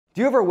Do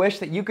you ever wish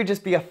that you could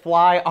just be a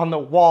fly on the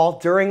wall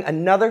during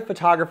another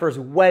photographer's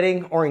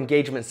wedding or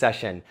engagement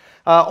session?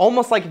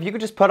 Almost like if you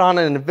could just put on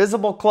an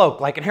invisible cloak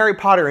like in Harry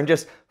Potter and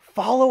just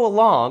follow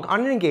along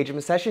on an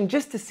engagement session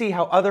just to see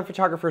how other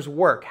photographers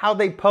work, how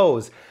they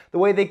pose, the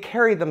way they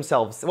carry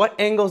themselves, what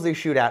angles they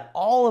shoot at,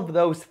 all of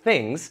those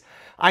things.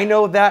 I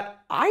know that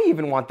I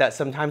even want that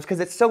sometimes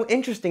because it's so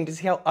interesting to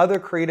see how other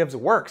creatives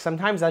work.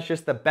 Sometimes that's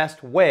just the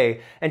best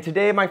way. And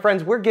today, my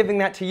friends, we're giving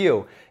that to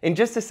you. In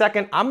just a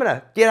second, I'm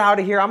gonna get out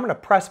of here. I'm gonna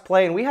press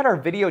play. And we had our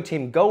video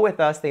team go with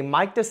us. They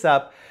mic'd us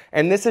up.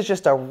 And this is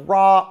just a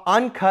raw,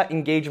 uncut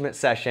engagement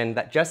session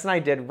that Jess and I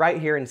did right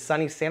here in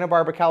sunny Santa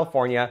Barbara,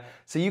 California.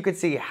 So you could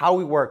see how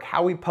we work,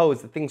 how we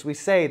pose, the things we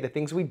say, the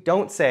things we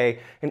don't say,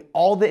 and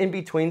all the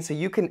in-between, so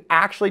you can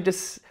actually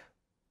just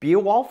be a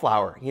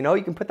wallflower. You know,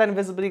 you can put that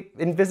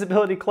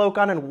invisibility cloak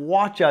on and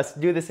watch us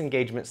do this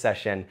engagement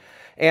session.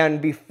 And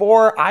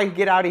before I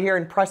get out of here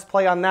and press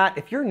play on that,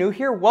 if you're new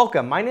here,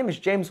 welcome. My name is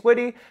James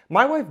Whitty.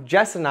 My wife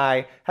Jess and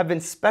I have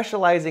been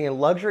specializing in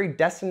luxury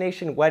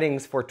destination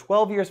weddings for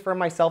 12 years for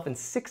myself and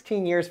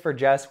 16 years for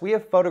Jess. We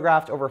have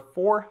photographed over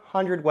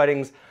 400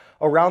 weddings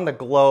around the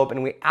globe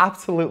and we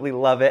absolutely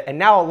love it. And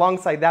now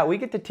alongside that, we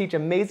get to teach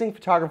amazing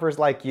photographers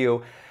like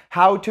you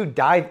how to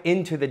dive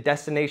into the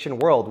destination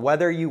world.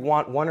 Whether you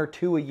want 1 or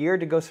 2 a year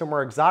to go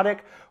somewhere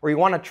exotic, or you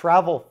want to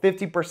travel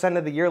 50%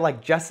 of the year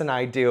like Jess and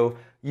I do,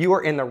 you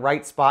are in the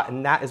right spot,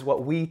 and that is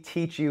what we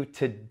teach you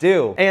to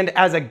do. And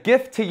as a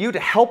gift to you to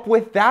help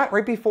with that,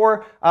 right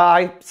before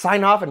I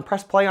sign off and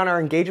press play on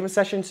our engagement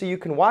session so you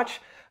can watch,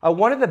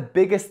 one of the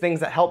biggest things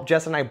that helped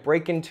Jess and I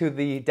break into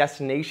the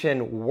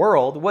destination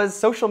world was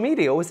social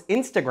media. It was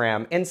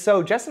Instagram. And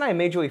so Jess and I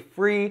made you a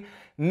free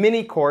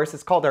mini course.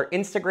 It's called our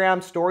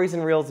Instagram Stories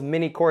and Reels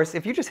mini course.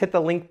 If you just hit the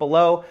link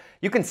below,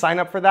 you can sign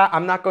up for that.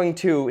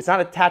 It's not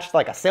attached to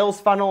like a sales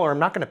funnel, or I'm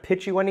not gonna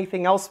pitch you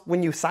anything else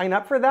when you sign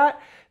up for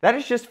that. That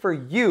is just for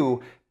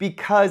you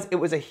because it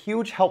was a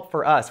huge help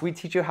for us. We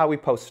teach you how we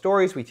post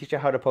stories. We teach you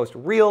how to post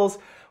reels.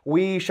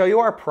 We show you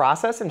our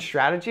process and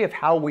strategy of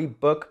how we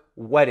book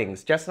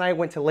weddings. Jess and I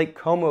went to Lake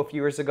Como a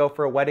few years ago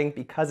for a wedding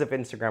because of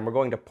Instagram. We're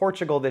going to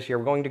Portugal this year.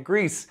 We're going to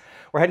Greece.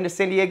 We're heading to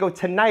San Diego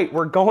tonight.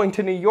 We're going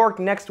to New York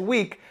next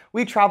week.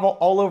 We travel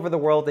all over the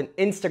world, and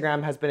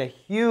Instagram has been a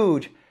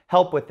huge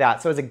help with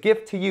that. So as a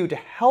gift to you to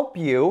help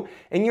you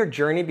in your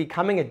journey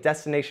becoming a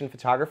destination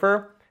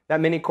photographer, that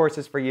mini course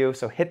is for you.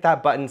 So hit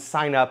that button,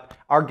 sign up,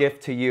 our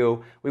gift to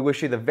you. We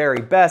wish you the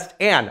very best.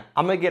 And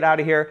I'm gonna get out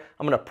of here.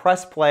 I'm gonna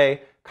press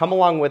play. Come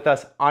along with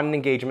us on an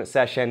engagement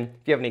session.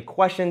 If you have any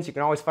questions, you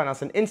can always find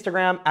us on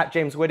Instagram at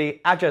James Whitty,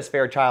 at Jess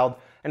Fairchild.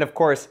 And of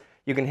course,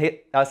 you can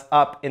hit us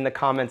up in the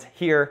comments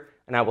here,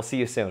 and I will see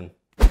you soon.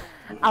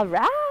 All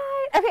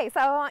right. Okay, so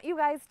I want you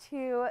guys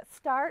to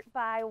start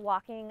by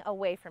walking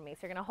away from me. So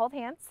you're gonna hold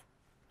hands.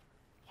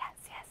 Yes,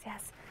 yes,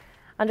 yes.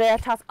 Andrea,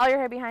 toss all your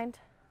hair behind.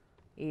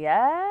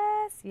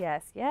 Yes,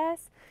 yes,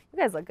 yes. You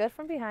guys look good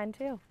from behind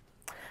too.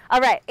 All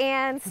right,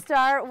 and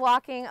start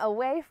walking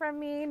away from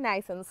me,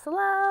 nice and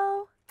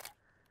slow.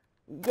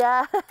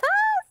 Yes,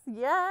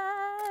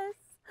 yes.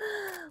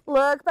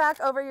 Look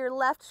back over your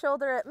left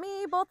shoulder at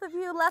me, both of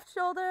you, left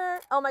shoulder.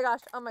 Oh my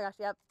gosh,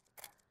 yep.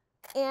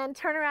 And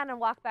turn around and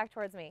walk back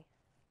towards me.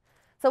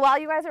 So while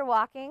you guys are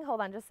walking, hold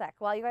on just a sec.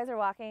 While you guys are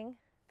walking,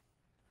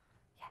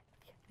 yeah,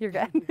 you're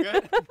good.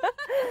 Good.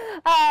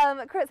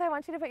 Chris, I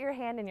want you to put your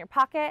hand in your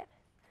pocket.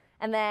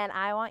 And then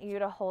I want you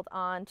to hold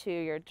on to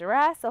your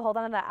dress. So hold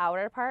on to the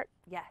outer part.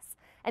 Yes.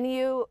 And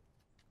you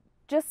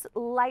just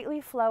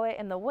lightly flow it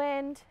in the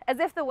wind, as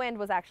if the wind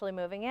was actually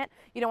moving it.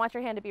 You don't want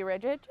your hand to be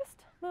rigid. Just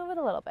move it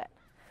a little bit.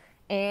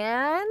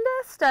 And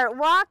start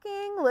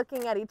walking,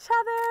 looking at each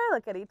other.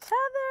 Look at each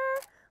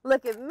other.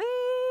 Look at me.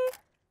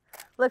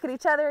 Look at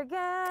each other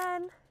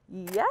again.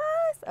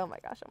 Yes. Oh my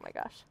gosh. Oh my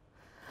gosh.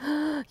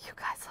 You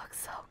guys look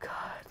so good.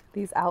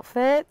 These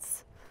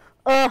outfits.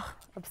 Ugh.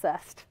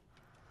 Obsessed.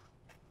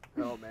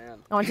 Oh man.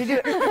 I want you to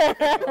do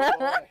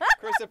Oh,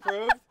 Chris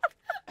approved?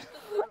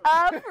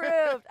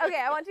 Approved.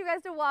 Okay, I want you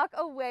guys to walk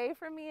away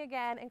from me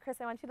again. And Chris,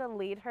 I want you to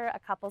lead her a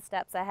couple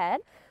steps ahead.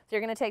 So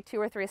you're going to take 2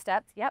 or 3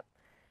 steps. Yep.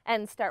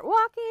 And start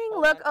walking.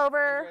 Look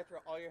over. And throw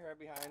all your hair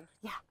behind.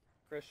 Yeah.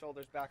 Chris,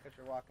 shoulders back as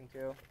you're walking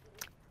too.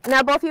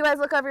 Now both of you guys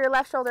look over your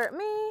left shoulder at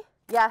me.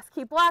 Yes,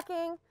 keep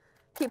walking.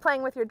 Keep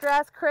playing with your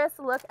dress. Chris,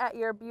 look at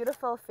your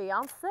beautiful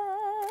fiance.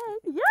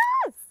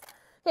 Yes.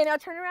 Okay, now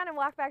turn around and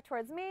walk back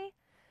towards me.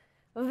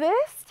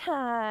 This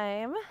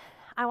time,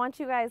 I want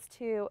you guys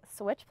to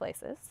switch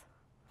places.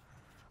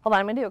 Hold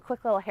on, I'm gonna do a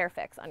quick little hair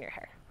fix on your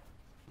hair.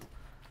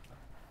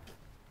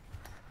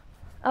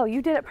 Oh,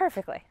 you did it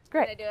perfectly.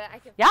 Great. Can I do it? I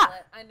can feel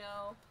it. I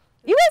know.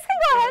 You guys can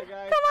go ahead.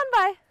 Guys. Come on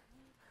by.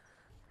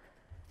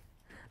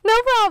 No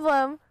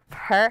problem.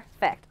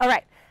 Perfect. All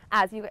right.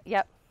 As you,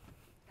 yep.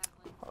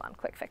 Hold on,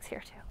 quick fix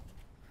here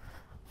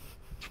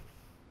too.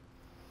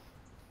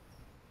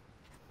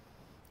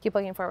 Keep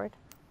looking forward.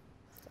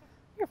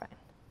 You're fine.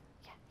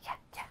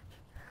 Yeah.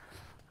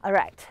 All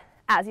right.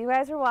 As you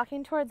guys are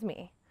walking towards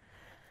me,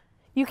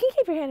 you can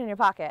keep your hand in your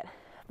pocket,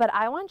 but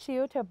I want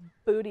you to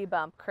booty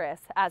bump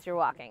Chris as you're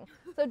walking.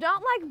 So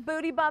don't like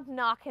booty bump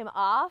knock him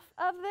off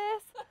of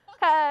this,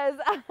 because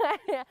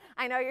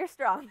I know you're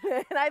strong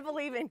and I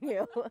believe in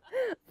you.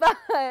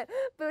 But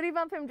booty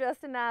bump him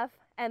just enough,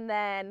 and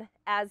then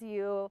as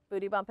you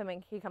booty bump him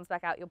and he comes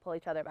back out, you'll pull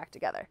each other back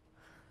together.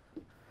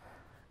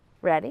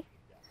 Ready?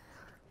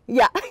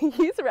 Yeah,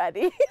 he's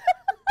ready.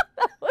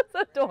 That was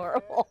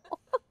adorable.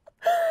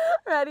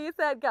 Ready,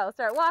 set, go.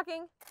 Start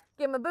walking.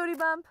 Give him a booty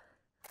bump.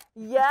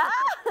 Yeah.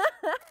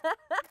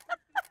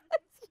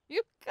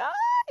 You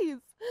guys.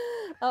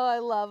 Oh, I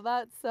love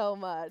that so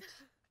much.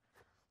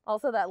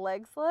 Also, that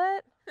leg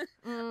slit.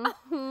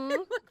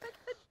 Mm-hmm.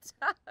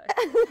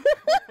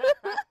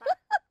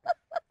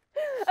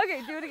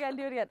 Okay, do it again,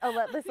 do it again. Oh,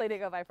 let this lady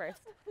go by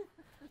first.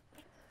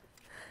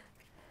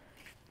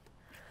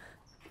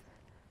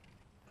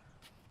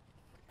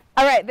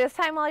 All right, this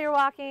time while you're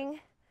walking,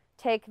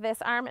 take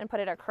this arm and put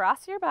it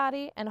across your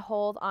body and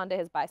hold onto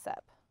his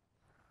bicep.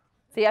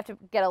 So you have to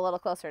get a little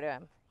closer to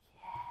him.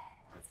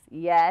 Yes,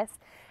 yes.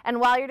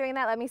 And while you're doing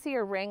that, let me see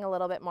your ring a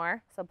little bit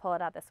more. So pull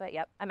it out this way.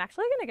 Yep. I'm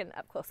actually going to get an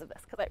up close of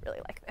this because I really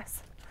like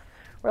this.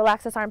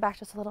 Relax this arm back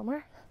just a little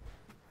more.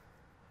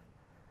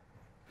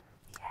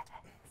 Yes.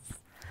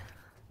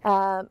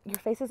 Your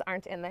faces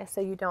aren't in this, so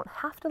you don't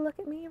have to look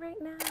at me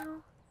right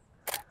now.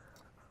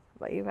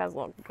 But you guys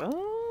look good.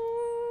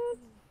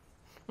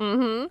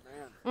 Mm-hmm.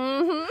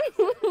 Mm-hmm.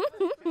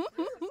 Your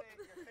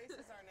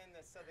faces aren't in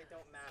this, so they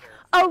don't matter.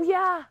 Oh,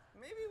 yeah.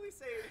 Maybe we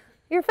say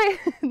Your face.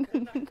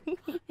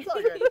 it's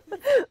all good.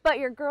 But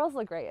your girls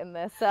look great in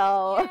this,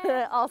 so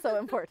yeah. Also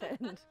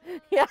important.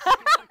 Yeah.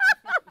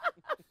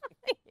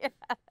 Yes.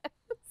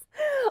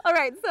 All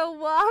right, so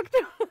walk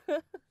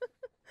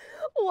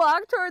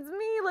towards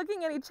me,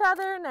 looking at each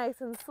other, nice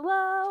and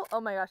slow.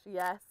 Oh my gosh,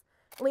 yes.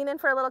 Lean in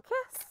for a little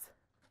kiss.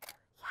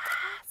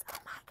 Yes. Oh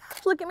my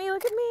gosh. Look at me,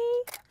 look at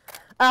me.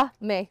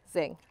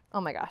 Amazing.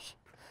 Oh my gosh.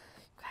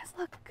 You guys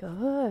look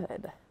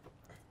good.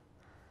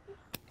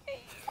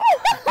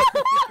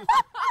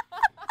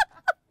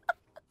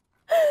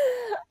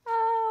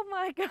 Oh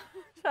my gosh,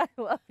 I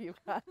love you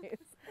guys.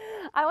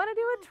 I want to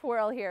do a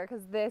twirl here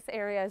because this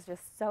area is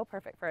just so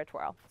perfect for a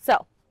twirl.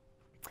 So,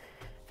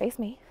 face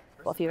me,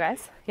 both of you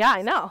guys. Yeah,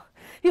 I know.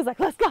 He was like,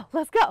 let's go,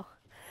 let's go.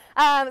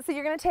 So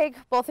you're going to take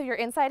both of your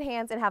inside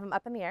hands and have them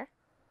up in the air.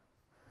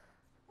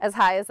 As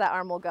high as that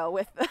arm will go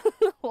with the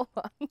hold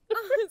on.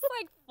 It's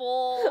like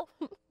full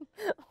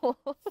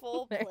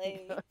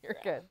play. You're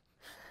good.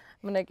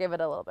 I'm going to give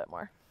it a little bit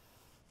more.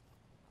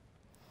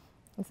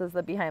 This is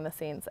the behind the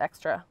scenes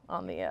extra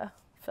on the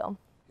film.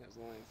 Yeah, as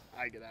long as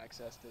I get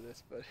access to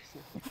this, but this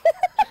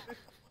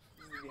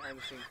is behind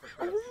the scenes for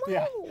Chris.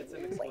 Yeah. It's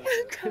an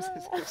exclusive. This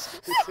is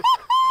exclusive. This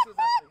was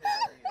actually his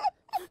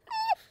idea.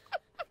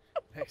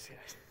 Thanks,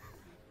 guys.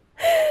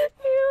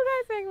 You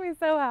guys make me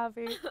so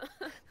happy.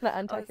 Now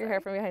untuck your hair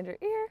from behind your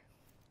ear.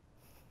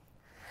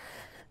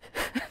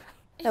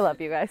 I love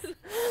you guys.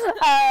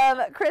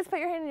 Chris, put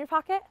your hand in your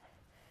pocket,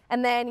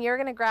 and then you're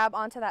going to grab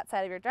onto that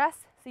side of your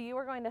dress. So you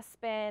are going to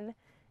spin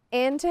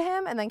into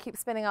him and then keep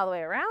spinning all the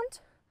way around.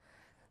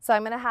 So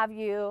I'm going to have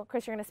you,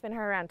 Chris, you're going to spin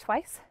her around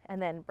twice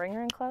and then bring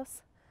her in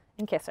close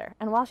and kiss her.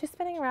 And while she's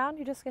spinning around,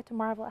 you just get to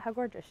marvel at how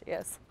gorgeous she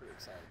is. Pretty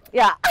excited about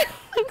Yeah.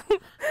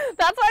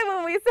 That's why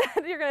when we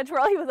said you're going to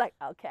twirl, he was like,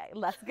 okay,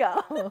 let's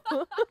go.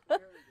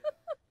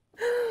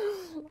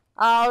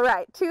 All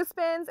right, 2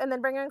 spins and then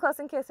bring her in close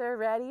and kiss her.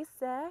 Ready,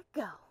 set,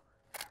 go.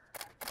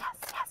 Yes,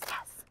 yes,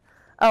 yes.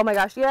 Oh my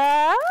gosh,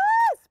 yes.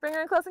 Bring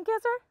her in close and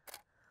kiss her.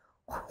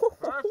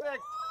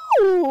 Perfect.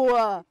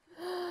 Ooh.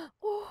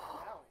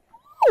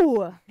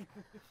 Ooh.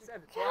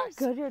 Said it How twice.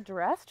 good your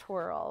dress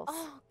twirls.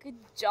 Oh, good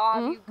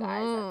job, you guys.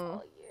 That's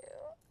all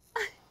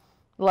you.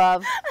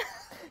 Love.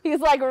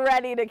 He's like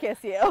ready to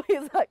kiss you.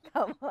 He's like,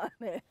 come on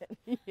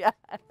in. Yes.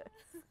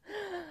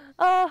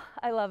 Oh,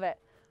 I love it.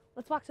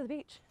 Let's walk to the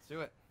beach. Let's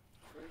do it.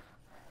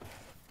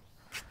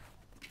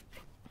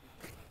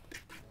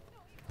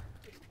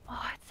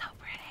 Oh, it's so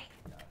pretty.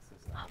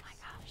 Oh my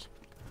gosh.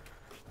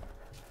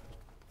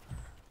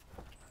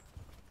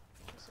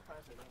 I'm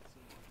surprised I don't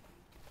see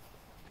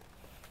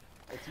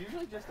one. It's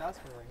usually just us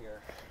when we're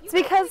here. It's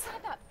because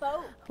Had that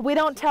boat. we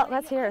don't tell,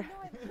 that's here.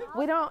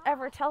 We don't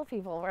ever tell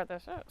people where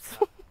this is.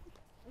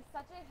 It's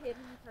such a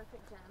hidden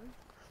perfect gem.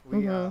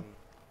 We this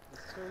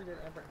is where we did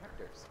Amber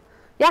Hector's.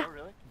 Yeah. Oh,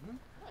 really? Mm-hmm.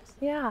 Nice.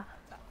 Yeah.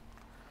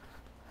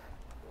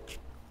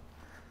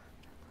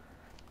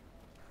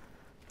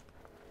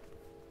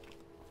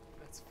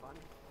 That's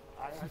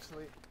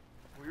funny.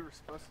 We were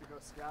supposed to go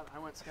scout. I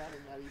went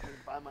scouting that evening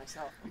by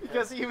myself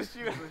because he was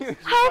shooting.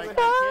 How like, fun!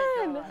 I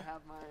can't go. I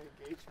have my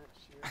engagement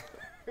shoot.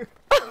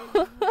 I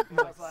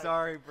was like,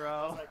 Sorry, bro.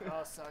 I was like,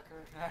 oh,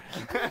 sucker.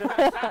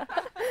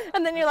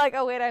 And then you're like,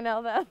 oh wait, I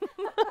know them.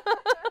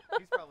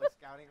 He's probably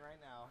scouting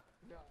right now.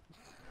 No,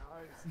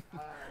 it's,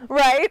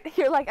 Right?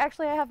 You're like,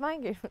 actually, I have my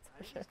engagement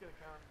he's session. gonna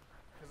come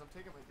because I'm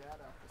taking my dad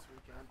out this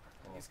weekend.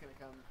 And he's gonna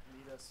come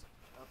meet us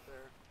up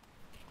there.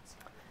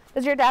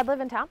 Does your dad live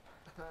in town?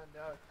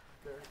 No,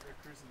 they're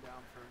cruising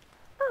down for.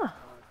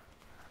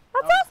 Oh,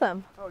 That's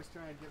awesome. I was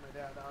trying to get my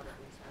dad out at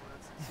least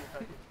once and see if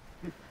I could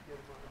get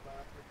him on the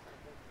butt or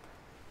something.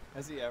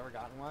 Has he ever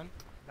gotten one?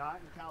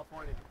 Not in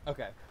California.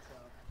 Okay. So,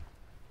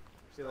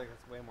 I feel like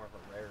it's way more of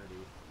a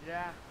rarity.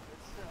 yeah,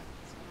 it's no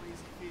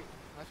easy feat.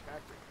 Much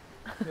factory.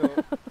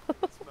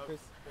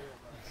 Chris,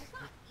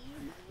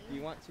 do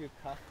you want to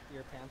cuff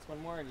your pants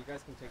one more, and you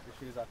guys can take your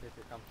shoes off if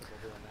you're comfortable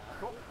doing that.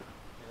 Cool.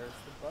 There's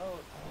the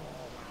boat.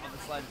 Oh, the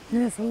slide.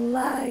 This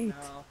light.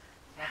 No,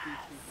 not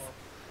these people.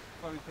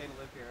 That's why we pay to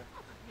live here.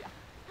 Yeah.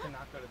 To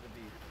not go to the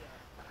beach.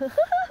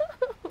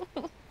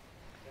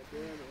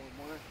 One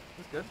more.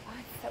 That's good.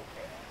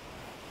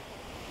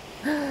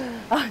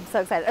 Oh, I'm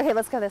so excited. Okay,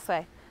 let's go this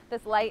way.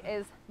 This light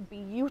is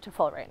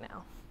beautiful right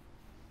now.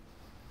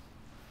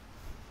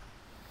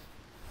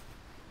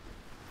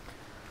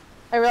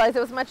 I realized it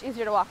was much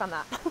easier to walk on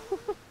that.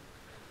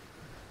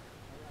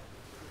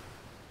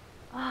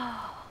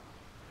 Oh.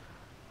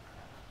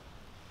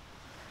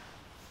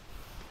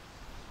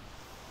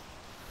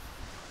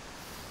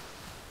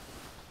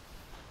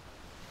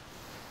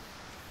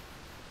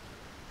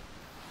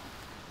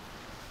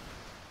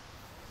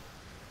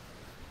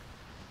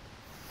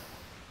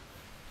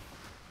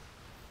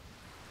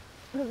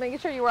 I was making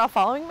sure you were all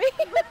following me.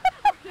 I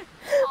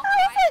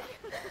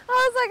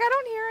was like, I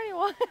don't hear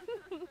anyone.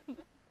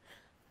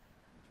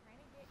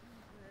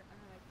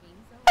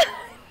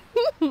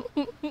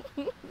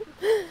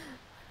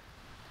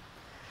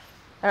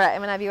 All right,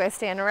 I'm gonna have you guys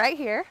stand right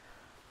here.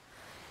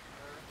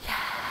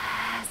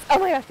 Yes. Oh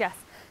my gosh, yes.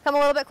 Come a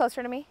little bit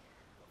closer to me.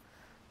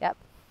 Yep.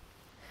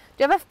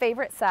 Do you have a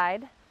favorite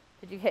side?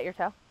 Did you hit your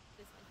toe?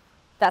 This one.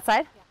 That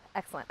side? Yeah.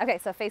 Excellent. Okay,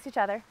 so face each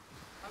other.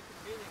 How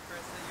convenient,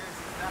 Chris, that yours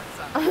is that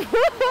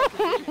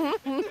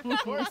side. Of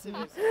course it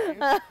is.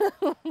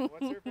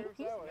 What's your favorite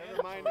side?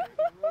 Whatever mine,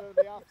 whatever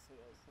the opposite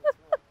is.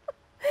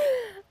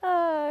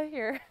 That's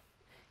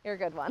You're a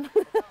good one.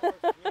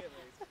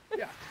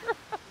 yeah.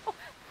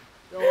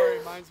 Don't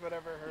worry, mine's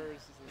whatever hers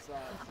is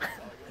inside. It's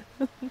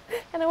all good.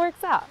 And it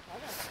works out.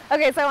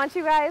 Okay, so I want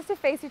you guys to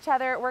face each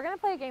other. We're gonna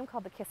play a game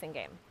called the kissing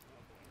game.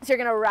 So you're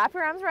gonna wrap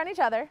your arms around each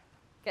other,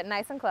 get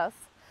nice and close.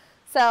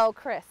 So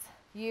Chris,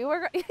 you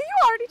already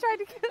tried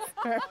to kiss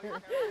her.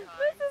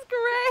 This is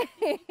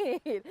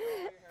great.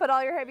 Put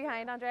all your hair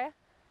behind, Andrea.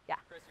 Yeah.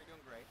 Chris, you're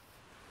doing great.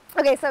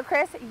 Okay, so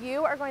Chris,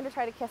 you are going to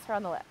try to kiss her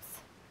on the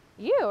lips.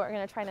 You are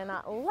going to try to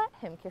not let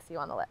him kiss you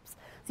on the lips.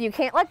 So you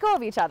can't let go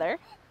of each other,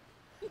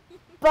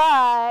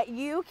 but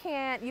you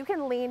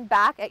can lean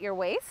back at your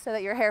waist so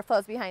that your hair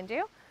flows behind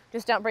you.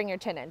 Just don't bring your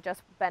chin in,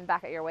 just bend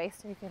back at your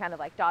waist and you can kind of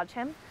like dodge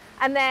him.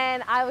 And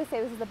then I always say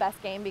this is the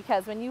best game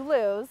because when you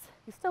lose,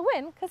 you still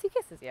win because he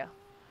kisses you.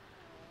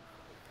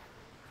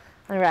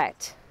 All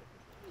right.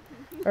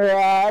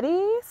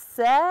 Ready,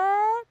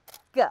 set,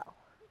 go.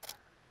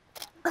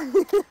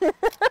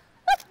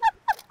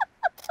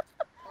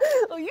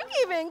 Oh, you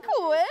keeping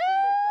quick.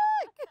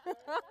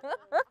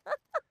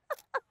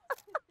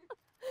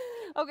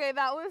 Okay,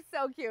 that was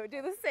so cute.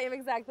 Do the same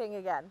exact thing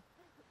again.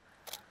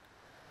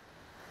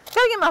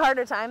 Gotta give him a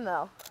harder time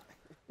though.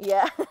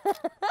 Yeah.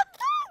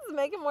 Let's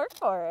make him work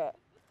for it.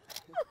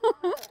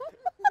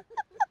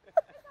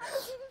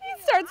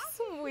 He starts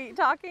sweet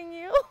talking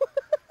you.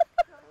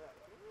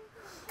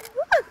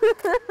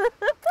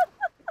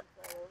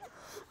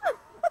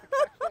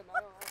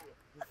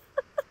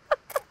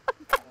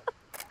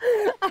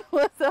 That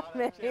was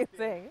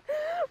amazing.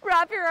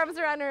 Wrap your arms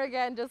around her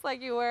again, just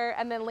like you were,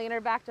 and then lean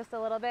her back just a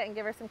little bit and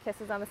give her some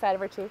kisses on the side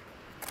of her cheek.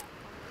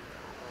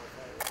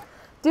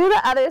 Do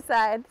the other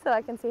side so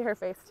I can see her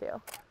face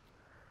too.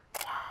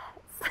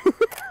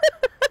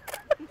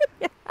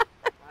 Yes.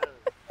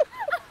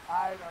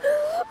 I don't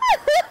know.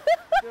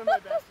 Doing my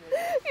best here.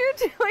 You're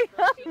doing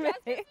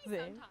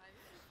amazing.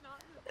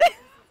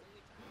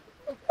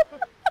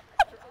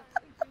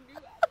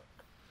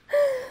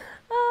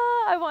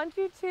 I want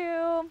you to,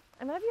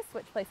 I'm gonna have you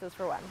switch places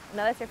for one. I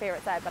know that's your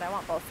favorite side, but I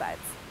want both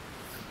sides.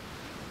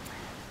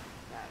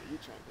 Nah, you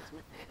try and kiss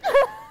me.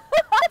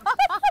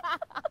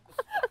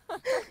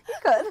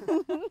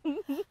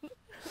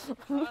 You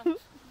could.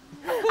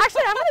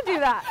 Actually, I'm gonna do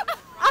that.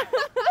 I'm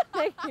gonna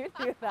make you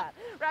do that.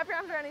 Wrap your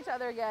arms around each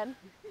other again.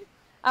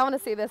 I want to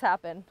see this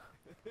happen.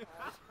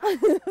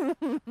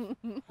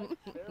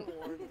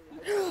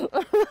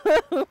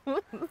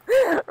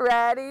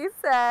 Ready,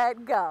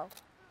 set, go.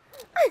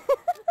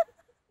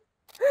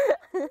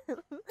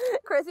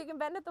 Chris, you can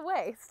bend at the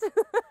waist.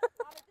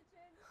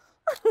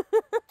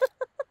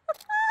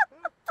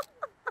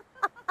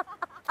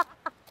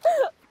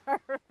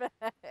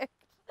 Perfect.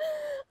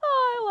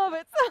 Oh, I love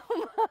it so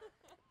much.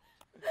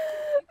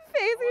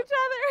 Face each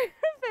other.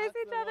 Face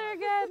each other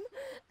again.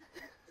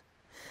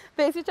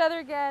 Face each other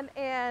again,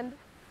 and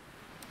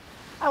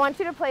I want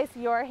you to place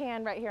your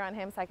hand right here on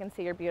him so I can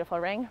see your beautiful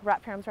ring.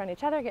 Wrap your arms around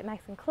each other, get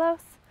nice and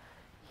close.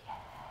 Yes.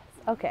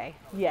 Okay,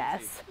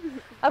 yes.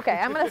 Okay,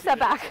 I'm gonna step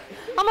back.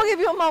 I'm gonna give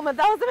you a moment.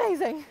 That was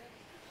amazing.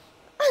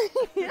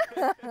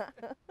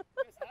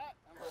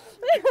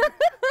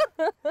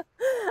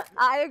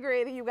 I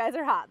agree that you guys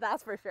are hot,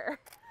 that's for sure.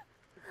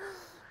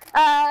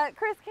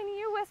 Chris, can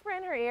you whisper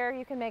in her ear?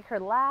 You can make her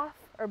laugh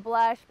or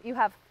blush. You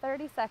have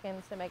 30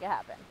 seconds to make it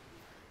happen.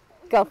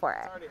 Go for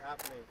It's it. already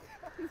happening.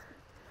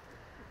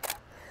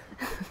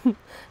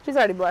 She's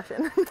already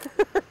blushing.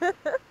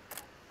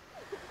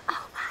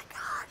 Oh my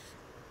gosh.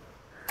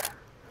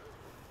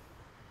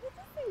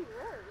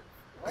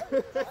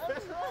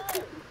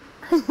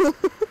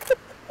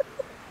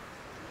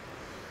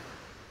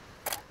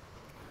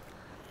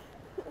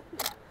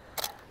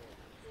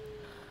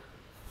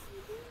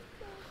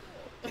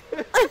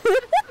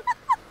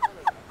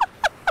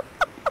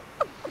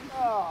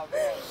 Oh,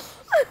 man.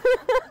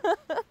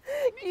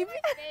 Keep, My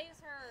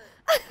face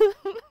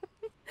hurt.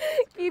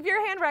 keep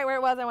your hand right where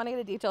it was. I want to get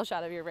a detail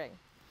shot of your ring.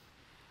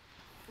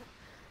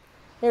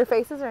 Your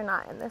faces are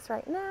not in this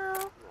right now.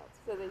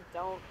 So they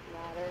don't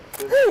matter.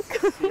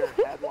 Just see your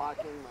head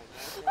locking, my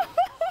neck.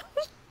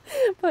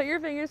 Put your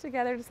fingers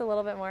together just a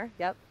little bit more.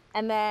 Yep.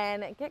 And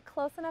then get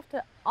close enough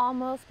to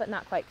almost but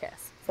not quite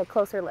kiss. So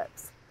closer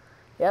lips.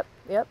 Yep,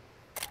 yep.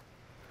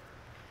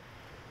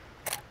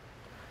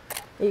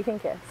 You can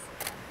kiss.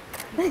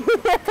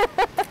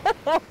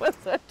 That was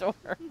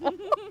adorable.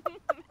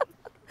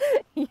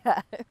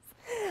 Yes.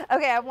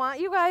 Okay, I want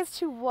you guys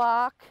to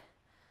walk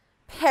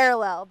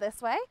parallel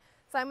this way.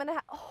 So I'm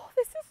gonna oh,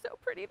 this is so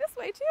pretty this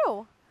way too.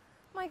 Oh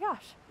my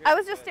gosh. I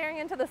was just staring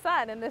into the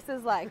sun and this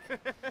is like,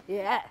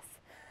 yes.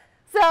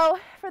 So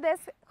for this,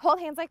 hold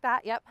hands like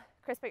that. Yep.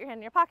 Chris, put your hand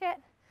in your pocket.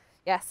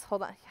 Yes,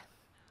 hold on. Yeah.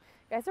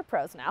 You guys are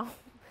pros now.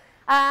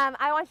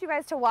 I want you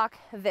guys to walk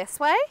this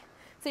way.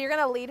 So you're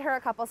gonna lead her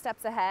a couple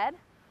steps ahead.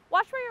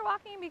 Watch where you're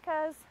walking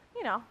because,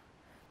 you know,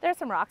 there's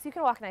some rocks. You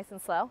can walk nice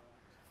and slow.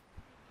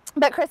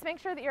 But Chris, make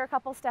sure that you're a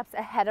couple steps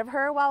ahead of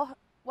her while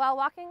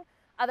walking.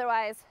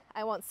 Otherwise,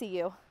 I won't see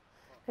you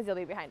because you'll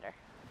be behind her.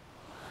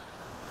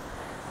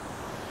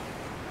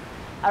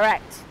 All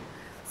right,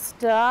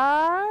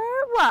 start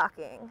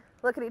walking.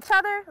 Look at each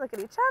other, look at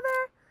each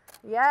other.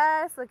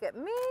 Yes, look at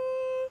me.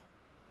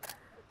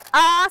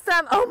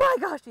 Awesome, oh my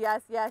gosh,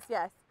 yes, yes,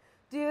 yes.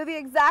 Do the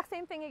exact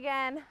same thing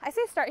again. I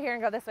say start here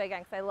and go this way again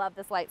because I love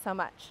this light so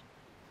much.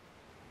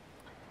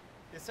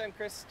 This time,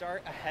 Chris,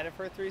 start ahead of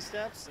her 3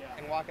 steps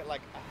and walk at like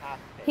a half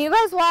pace. Can you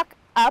guys walk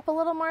up a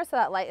little more so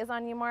that light is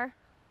on you more?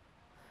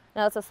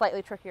 No, it's a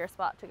slightly trickier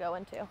spot to go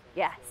into.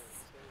 Yes.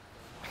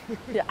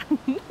 Yeah.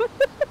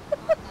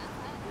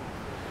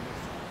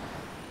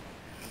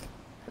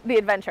 The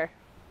adventure.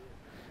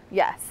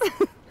 Yes.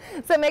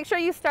 So make sure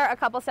you start a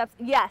couple steps.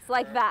 Yes,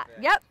 like that.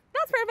 Yep,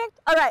 that's perfect.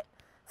 All right.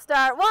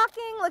 Start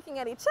walking, looking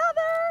at each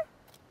other.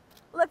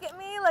 Look at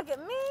me, look at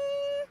me.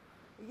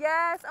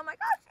 Yes. Oh my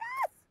gosh,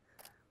 yes.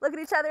 Look at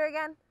each other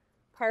again.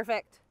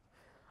 Perfect.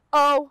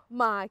 Oh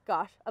my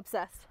gosh,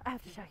 obsessed. I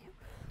have to show you.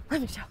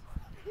 Let me show.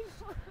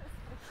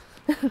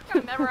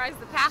 Gotta memorize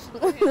the path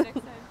for him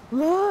next time.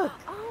 Look.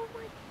 Oh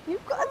my, you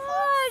guys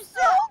look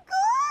so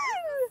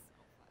good.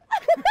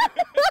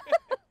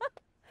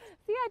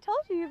 See, I told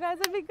you guys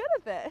would be good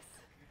at this.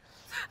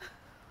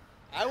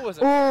 I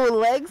wasn't. Ooh,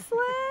 leg slit.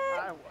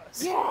 I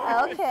was.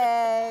 Yeah.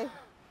 Okay.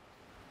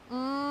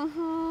 Mm-hmm.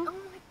 Oh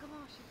my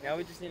gosh. Now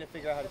we just need to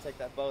figure out how to take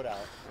that boat out.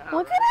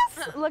 Look at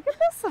this. Look at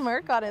the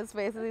smirk on his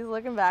face as he's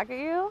looking back at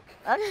you.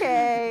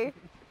 Okay.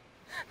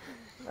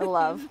 I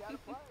love.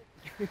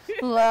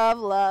 Love,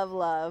 love,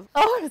 love.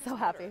 Oh, I'm so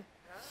happy.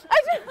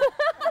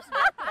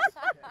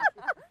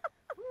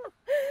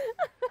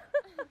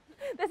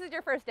 This is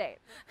your first date.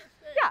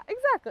 Yeah,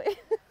 exactly.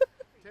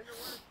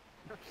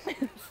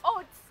 Oh,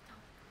 it's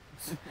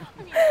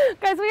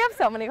Guys, we have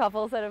so many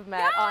couples that have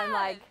met on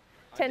like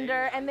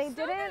Tinder and they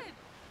didn't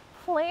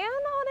plan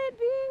on it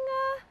being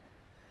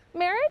a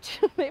marriage.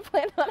 They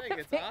planned on think it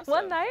it's being awesome.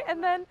 one night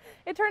and then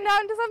it turned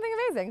out into something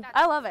amazing.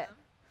 I love it.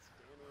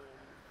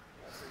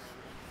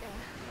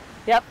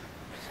 Yep.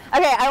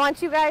 Okay, I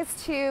want you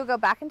guys to go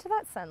back into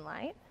that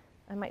sunlight.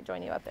 I might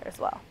join you up there as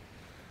well.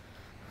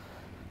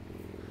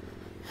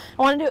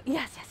 I want to do,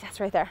 yes, yes, yes,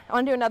 right there. I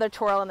want to do another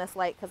twirl in this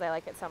light because I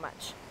like it so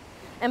much.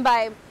 And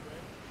by,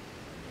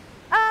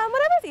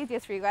 whatever's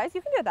easiest for you guys,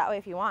 you can do it that way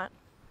if you want.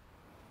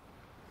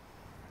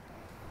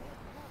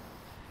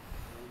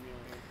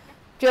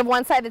 Do you have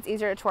one side that's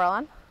easier to twirl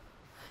on?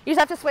 You just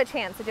have to switch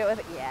hands to do it with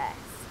it. Yes.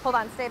 Hold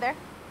on, stay there.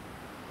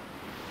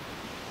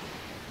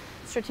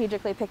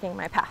 Strategically picking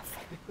my path.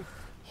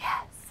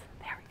 Yes,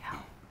 there we go.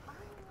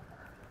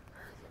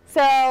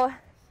 So,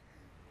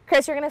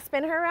 Chris, you're gonna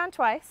spin her around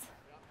twice.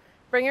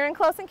 Bring her in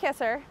close and kiss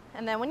her.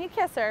 And then when you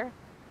kiss her,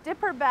 dip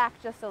her back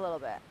just a little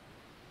bit.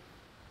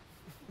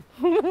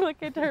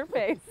 Look at her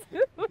face.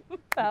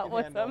 That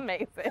was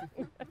amazing.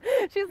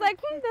 She's like,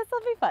 this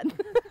will be fun.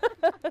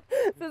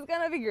 This is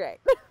gonna be great.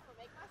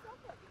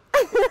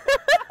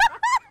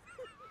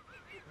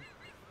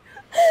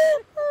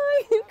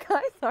 Oh, you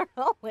guys are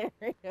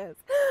hilarious.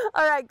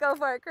 All right, go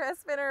for it, Chris.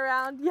 Spin her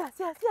around. Yes,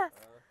 yes, yes.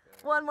 Okay.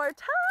 One more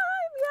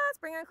time. Yes,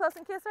 bring her in close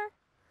and kiss her.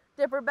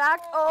 Dip her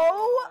back.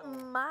 Oh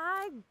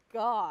my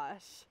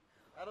gosh.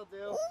 That'll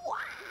do.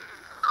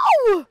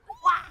 Wow! Wow!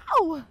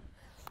 Oh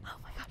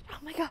my gosh, oh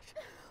my gosh.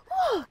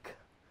 Look.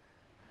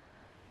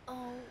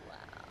 oh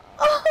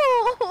wow.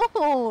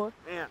 Oh!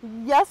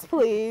 Man, Yes,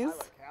 please. I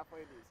look halfway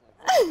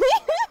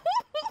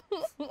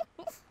decent.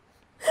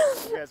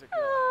 You guys are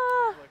killing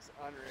it. It looks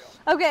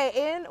unreal.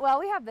 Okay, well,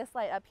 we have this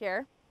light up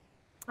here.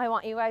 I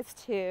want you guys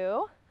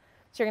to,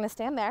 so you're gonna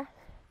stand there.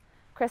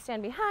 Chris,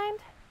 stand behind.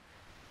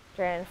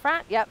 Drea in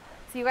front, yep.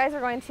 So you guys are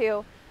going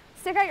to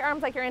stick out your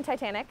arms like you're in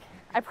Titanic.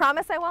 I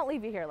promise I won't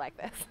leave you here like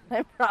this,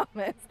 I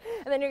promise.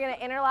 And then you're gonna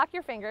interlock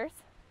your fingers.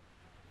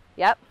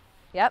 Yep,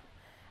 yep.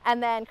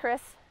 And then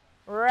Chris,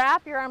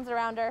 wrap your arms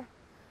around her,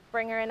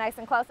 bring her in nice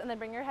and close, and then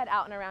bring your head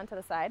out and around to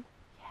the side.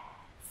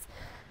 Yes.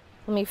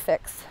 Let me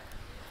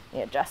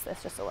adjust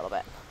this just a little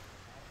bit.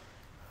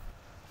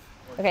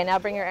 Okay, now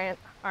bring your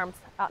arms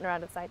out and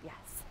around to the side, yes.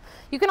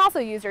 You can also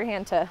use your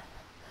hand to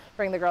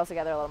bring the girls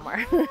together a little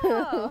more.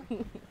 Oh.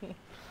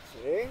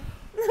 See?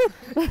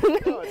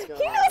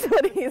 He knows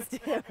what he's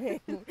doing.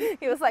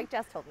 He was like,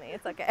 Jess told me,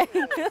 it's okay.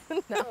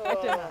 No, I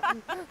did not.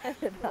 I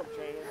did not.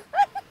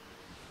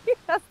 He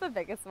has the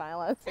biggest smile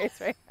on his face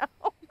right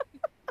now.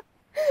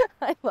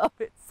 I love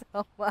it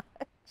so much.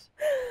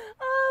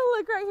 Oh,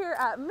 look right here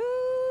at me.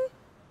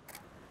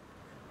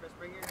 Chris,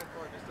 bring your head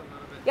forward just a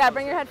little bit. Yeah,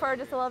 bring your head forward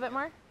just a little bit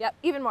more. Yep,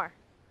 even more.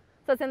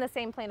 So it's in the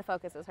same plane of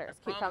focus as hers.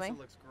 Keep coming. It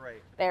looks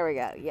great. There we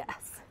go,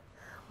 yes.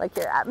 Like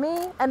you're at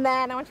me. And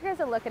then I want you guys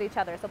to look at each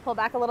other. So pull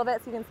back a little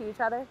bit so you can see each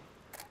other.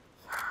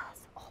 Yes,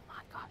 oh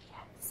my gosh,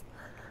 yes.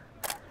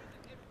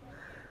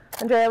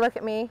 Andrea, look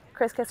at me.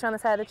 Chris, kiss her on the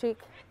side of the cheek.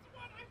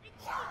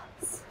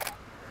 Yes.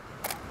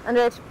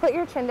 Andrea, put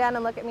your chin down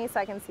and look at me so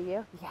I can see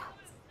you. Yes.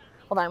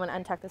 Hold on, I'm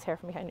gonna untuck this hair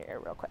from behind your ear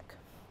real quick.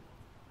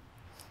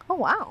 Oh,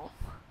 wow.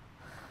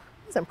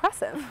 That's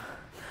impressive.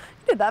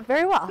 You did that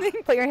very well.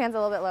 Put your hands a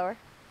little bit lower.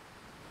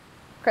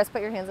 Chris,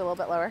 put your hands a little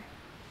bit lower.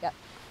 Yep.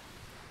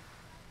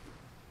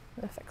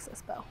 I'm gonna fix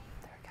this bow.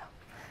 There we go.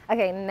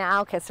 Okay,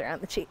 now kiss her on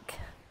the cheek.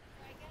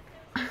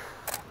 Yes.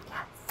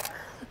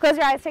 Close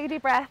your eyes, take a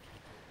deep breath.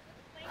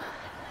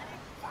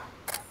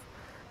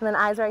 And then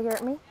eyes right here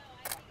at me.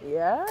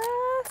 Yes.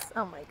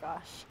 Oh my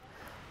gosh.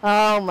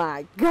 Oh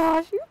my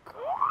gosh, you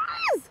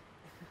guys.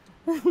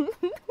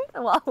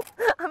 Well,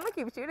 I'm gonna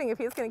keep shooting if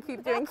he's gonna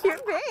keep doing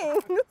cute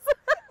things.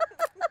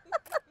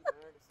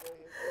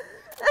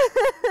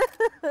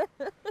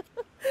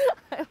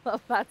 I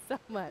love that so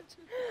much.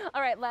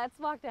 All right, let's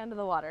walk down to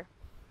the water.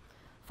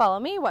 Follow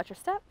me, watch your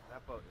step.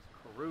 That boat is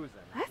cruising.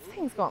 That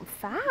thing's going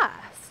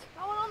fast.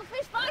 Going on the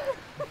fish bug.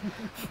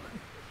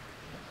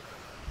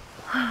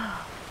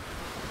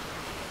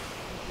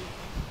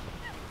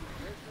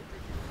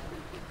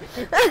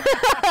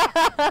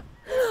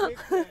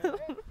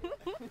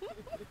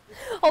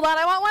 Hold on,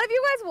 I want one of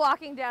you guys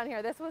walking down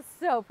here. This was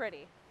so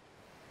pretty.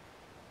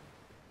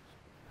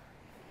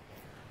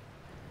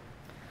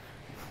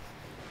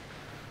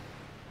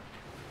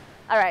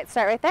 All right,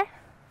 start right there.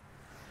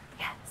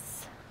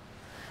 Yes.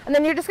 And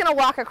then you're just gonna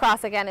walk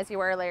across again as you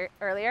were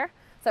earlier.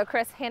 So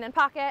Chris, hand in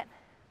pocket.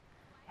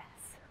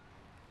 Yes.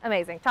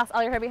 Amazing. Toss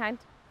all your hair behind.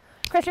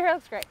 Chris, your hair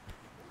looks great.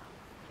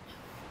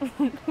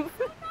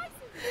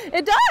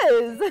 It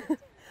does.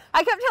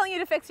 I kept telling you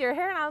to fix your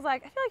hair and I was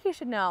like, I feel like you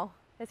should know.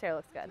 His hair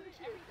looks good.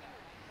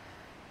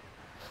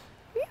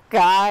 You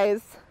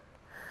guys.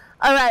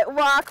 All right,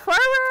 walk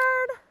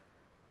forward.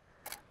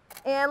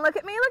 And look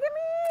at me, look at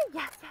me.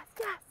 Yes, yes,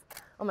 yes.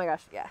 Oh my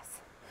gosh,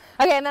 yes.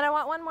 Okay, and then I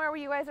want one more where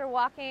you guys are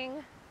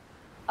walking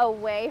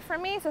away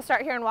from me. So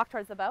start here and walk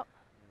towards the boat.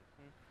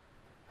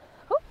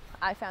 Ooh,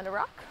 I found a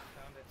rock.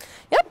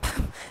 Yep.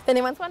 If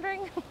anyone's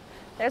wondering,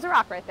 there's a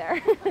rock right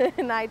there.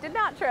 And I did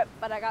not trip,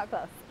 but I got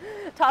close.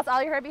 Toss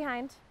all your hair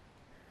behind.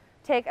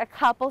 Take a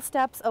couple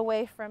steps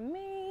away from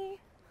me.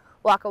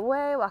 Walk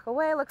away,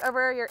 look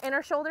over your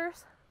inner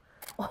shoulders.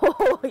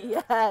 Oh,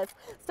 yes.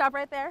 Stop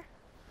right there.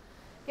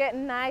 Get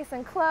nice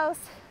and close.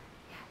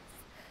 Yes.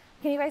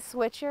 Can you guys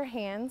switch your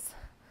hands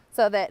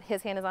so that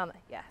his hand is on the,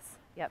 yes.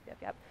 Yep, yep,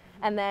 yep.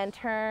 And then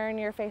turn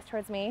your face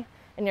towards me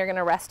and you're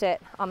gonna rest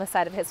it on the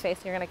side of his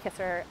face. You're gonna kiss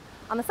her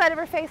on the side of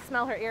her face,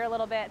 smell her ear a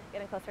little bit.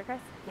 Getting closer, Chris?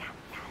 Yeah,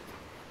 yeah.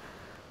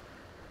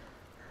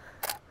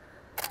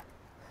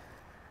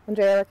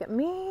 Andrea, look at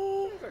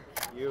me. These are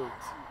cute.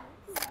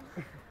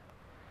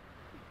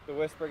 The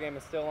whisper game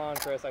is still on,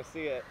 Chris. I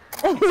see it.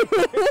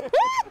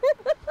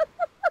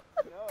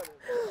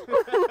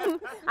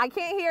 I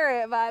can't hear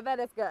it, but I bet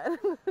it's good.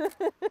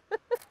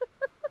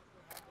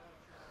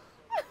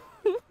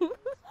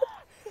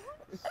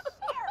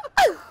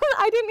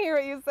 I didn't hear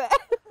what you said.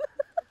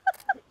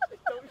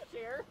 Don't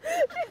share.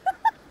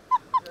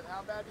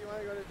 How bad do you want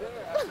to go to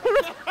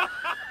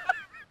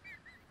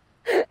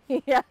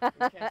dinner? Yeah.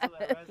 Cancel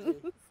that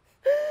residence.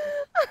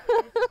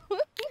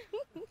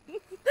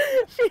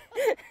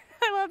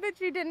 I love that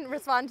she didn't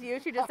respond to you.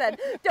 She just said,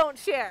 don't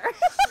share.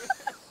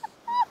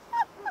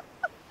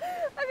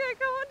 Okay,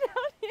 come on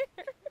down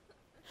here.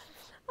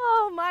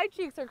 Oh, my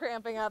cheeks are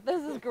cramping up.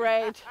 This is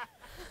great.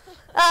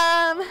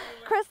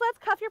 Chris, let's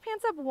cuff your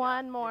pants up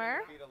one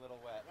more. Feet a little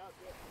wet.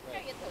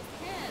 Gotta get those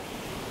pins.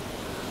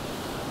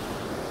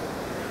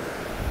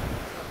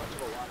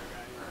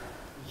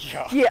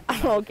 Yeah. Yeah,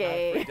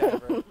 okay.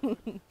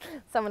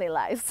 So many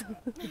lies.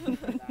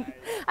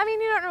 I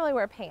mean, you don't really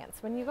wear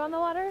pants when you go in the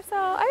water, so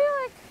I feel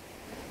like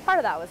part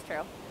of that was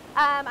true.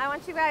 I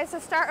want you guys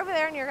to start over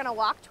there and you're gonna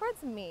walk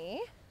towards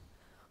me.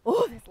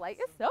 Oh, this light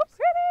is so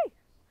pretty.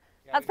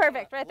 Yeah, That's we kinda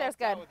perfect. Right there's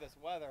lucked out good. with this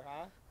weather,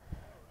 huh?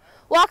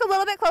 Walk a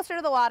little bit closer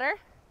to the water.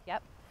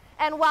 Yep.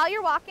 And while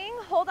you're walking,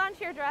 hold on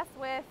to your dress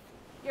with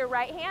your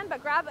right hand,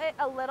 but grab it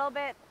a little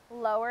bit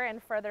lower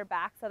and further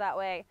back so that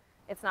way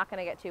it's not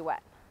gonna get too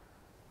wet.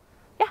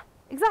 Yeah,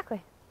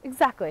 exactly.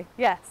 Exactly.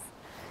 Yes.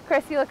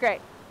 Chris, you look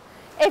great.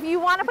 If you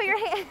want to put your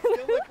hand... You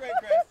still look great,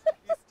 Chris.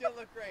 You still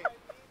look great.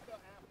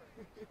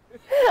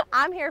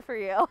 I'm here for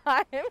you.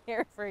 I am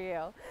here for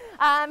you.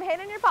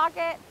 Hand in your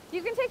pocket.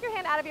 You can take your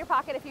hand out of your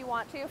pocket if you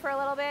want to for a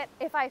little bit.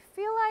 If I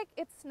feel like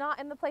it's not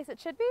in the place it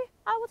should be,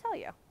 I will tell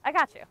you. I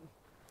got you.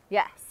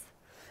 Yes.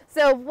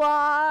 So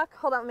walk.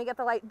 Hold on, let me get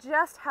the light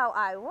just how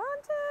I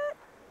want it.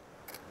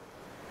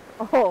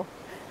 Oh,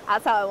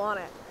 that's how I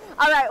want it.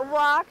 All right,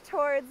 walk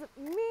towards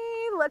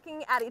me,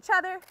 looking at each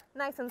other,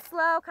 nice and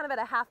slow, kind of at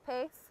a half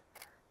pace.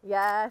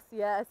 Yes,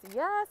 yes,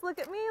 yes. Look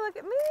at me, look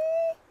at me.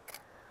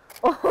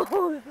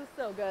 Oh, this is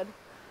so good.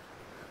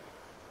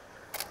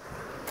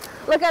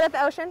 Look out at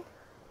the ocean.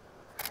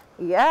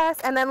 Yes,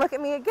 and then look at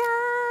me again.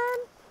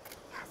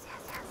 Yes,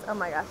 yes, yes. Oh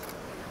my gosh.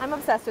 I'm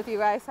obsessed with you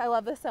guys. I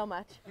love this so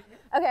much.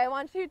 Okay, I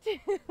want you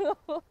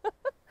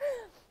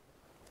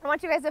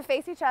guys to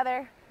face each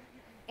other,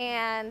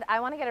 and I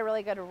want to get a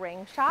really good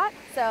ring shot.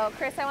 So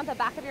Chris, I want the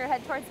back of your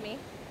head towards me.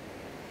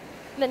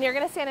 And then you're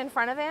gonna stand in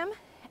front of him,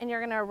 and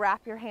you're gonna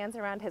wrap your hands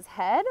around his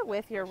head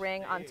with your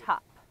ring on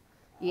top.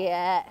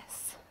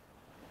 Yes.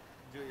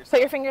 Put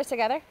your fingers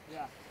together.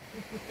 Yeah.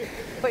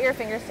 Put your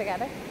fingers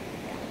together.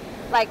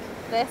 Like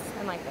this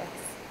and like this.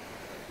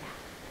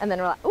 And then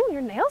relax. Oh,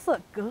 your nails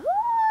look good.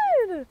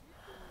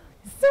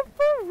 So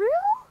for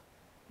real?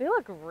 They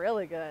look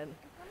really good.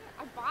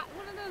 I bought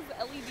one of those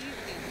LED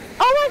things.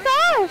 Oh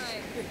my gosh!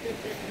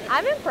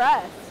 I'm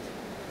impressed.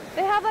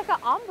 They have like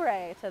an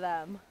ombre to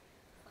them.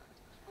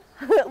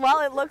 Well,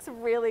 it looks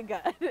really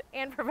good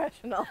and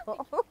professional.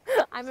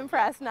 I'm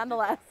impressed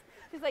nonetheless.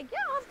 She's like,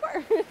 yeah, of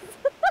course.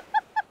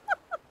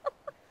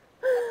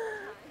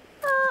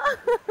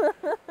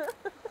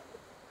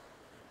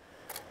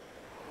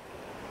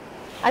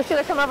 I should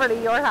have come over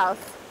to your house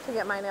to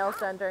get my nails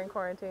done during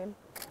quarantine.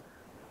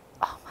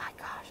 Oh my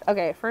gosh.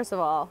 Okay, first of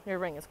all, your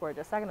ring is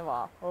gorgeous. Second of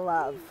all,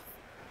 love.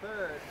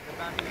 Third, the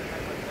back of your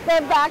head.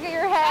 The back of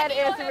your head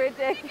is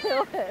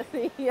ridiculous.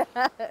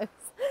 Yes.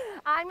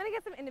 I'm going to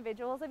get some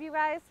individuals of you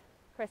guys.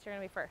 Chris, you're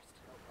going to be first.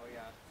 Oh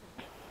yeah.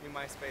 New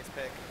Myspace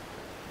pic.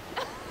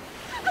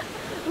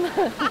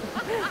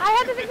 I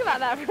had to think about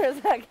that for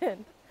a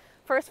second.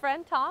 First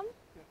friend, Tom,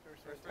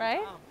 First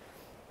right? Tom.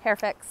 Hair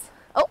fix.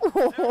 Oh.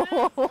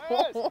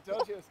 Yes,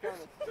 told you it was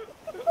coming.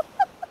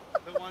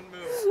 The one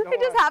move. It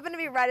just happened to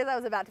be right as I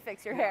was about to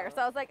fix your hair.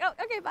 So I was like, oh,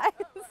 okay, bye.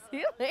 See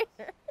you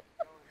later.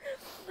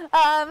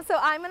 So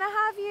I'm going to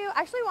have you,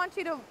 actually want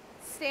you to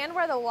stand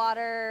where the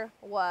water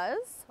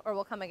was, or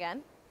we'll come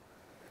again.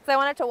 So I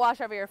want it to wash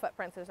over your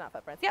footprints. There's not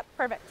footprints. Yep,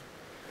 perfect.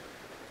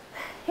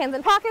 Hands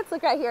in pockets.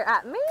 Look right here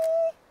at me.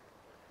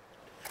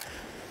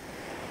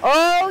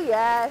 Oh,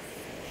 yes.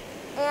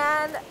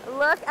 And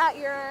look at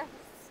your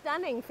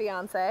stunning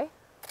fiance.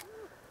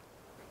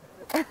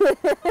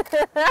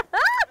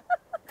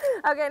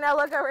 Okay, now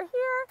look over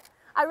here.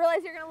 I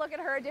realize you're going to look at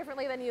her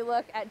differently than you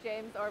look at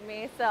James or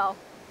me. So,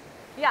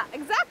 yeah,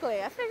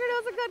 exactly. I figured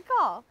it was a good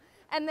call.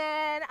 And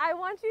then I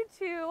want you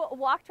to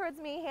walk towards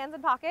me, hands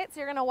in pockets.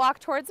 You're going to walk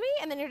towards me,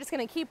 and then you're just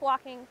going to keep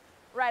walking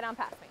right on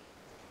past me.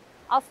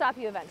 I'll stop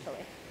you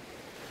eventually.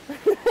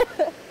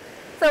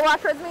 So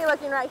walk towards me,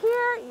 looking right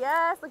here.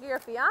 Yes, look at your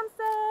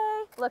fiance.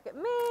 Look at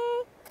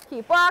me.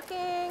 Keep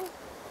walking.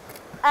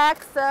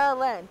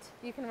 Excellent.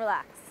 You can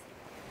relax.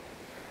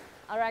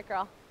 All right,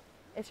 girl.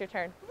 It's your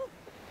turn.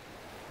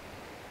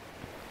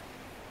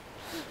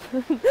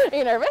 Are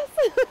you nervous?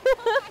 You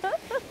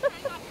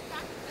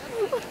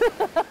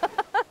did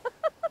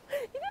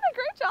a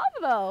great job,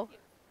 though.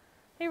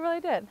 You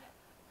really did.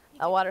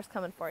 The water's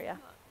coming for you.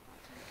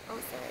 Oh,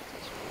 sorry, I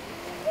touched me.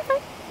 You're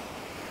fine.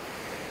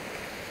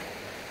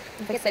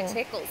 I get the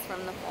tickles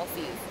from the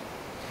falsies.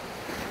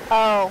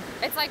 Oh.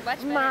 It's like much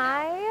better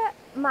now.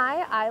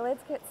 My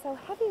eyelids get so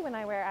heavy when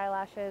I wear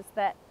eyelashes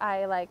that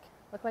I look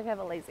like I have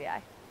a lazy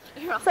eye.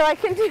 So I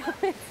can do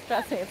it.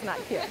 Trust me, it's not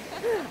cute.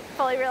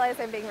 Fully realize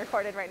I'm being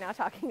recorded right now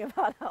talking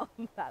about all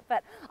of that.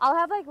 But I'll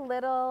have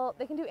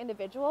they can do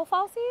individual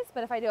falsies,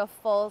 but if I do a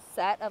full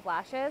set of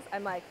lashes,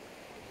 I'm like,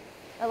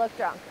 I look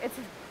drunk. It's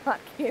not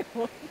cute.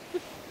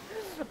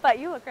 But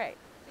you look great.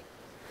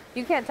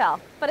 You can't tell.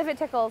 But if it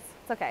tickles,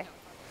 it's okay.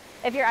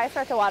 If your eyes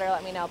start to water,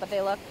 let me know, but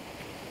they look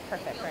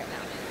perfect right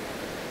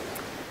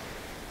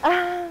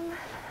now.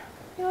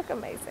 You look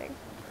amazing.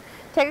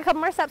 Take a couple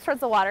more steps towards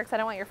the water because I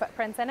don't want your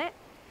footprints in it.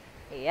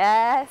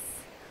 Yes.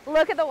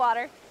 Look at the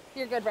water.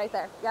 You're good right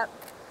there. Yep.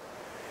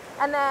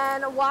 And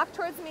then walk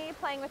towards me,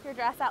 playing with your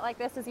dress out like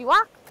this as you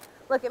walk.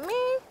 Look at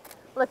me.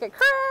 Look at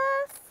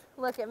Chris.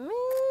 Look at me.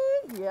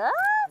 Yes.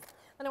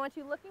 And I want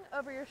you looking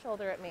over your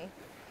shoulder at me.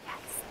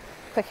 Yes.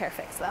 Quick hair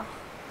fix though.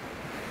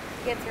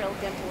 It gets real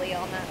dimply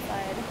on that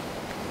side.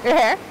 Your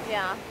hair?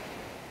 Yeah.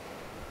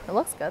 It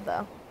looks good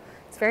though.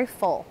 It's very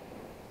full.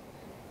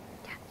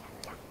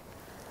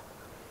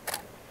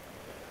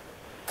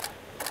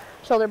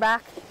 Shoulder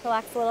back,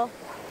 relax a little.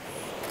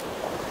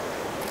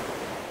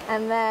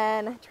 And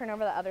then turn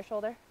over the other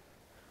shoulder.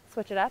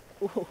 Switch it up.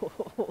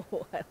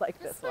 Ooh, I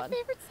like this one. This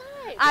is my favorite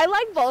side. I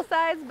like both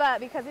sides, but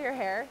because of your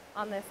hair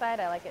on this side,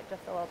 I like it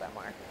just a little bit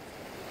more.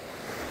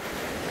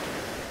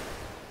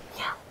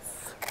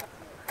 Yes.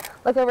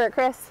 Look over at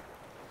Chris.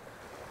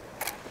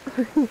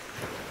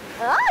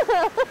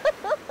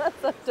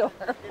 That's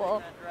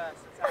adorable.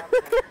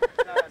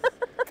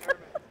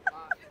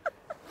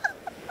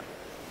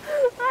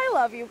 I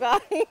love you guys.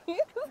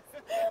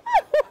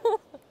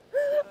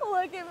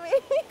 Look at me.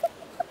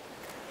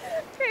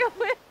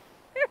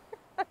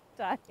 I'm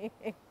dying.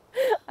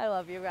 I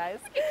love you guys.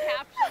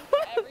 Caption for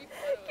every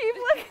photo. Keep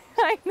looking.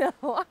 I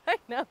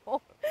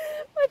know.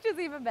 Which is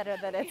even better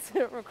that it's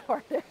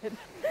recorded.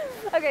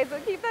 Okay, so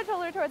keep that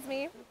shoulder towards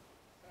me.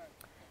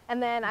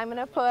 And then I'm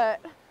gonna put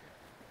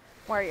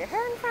more of your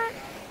hair in front.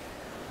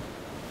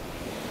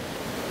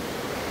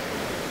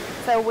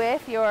 So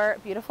with your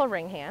beautiful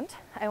ring hand,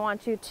 I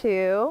want you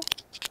to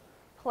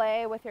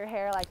play with your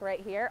hair like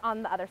right here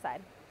on the other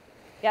side.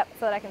 Yep,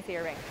 so that I can see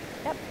your ring.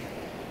 Yep.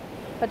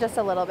 But just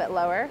a little bit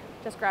lower.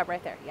 Just grab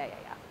right there. Yeah.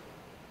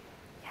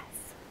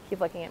 Yes. Keep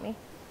looking at me.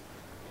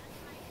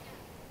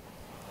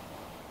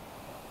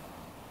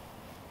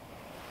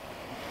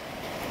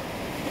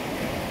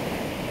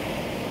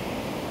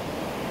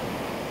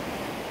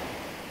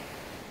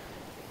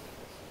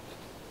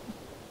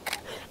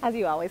 As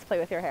you always play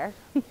with your hair.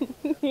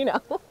 You know.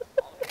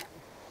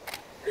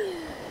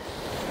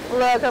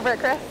 Look over at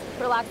Chris.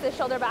 Relax this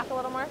shoulder back a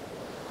little more.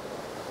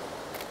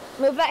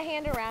 Move that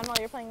hand around while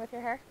you're playing with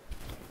your hair.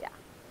 Yeah.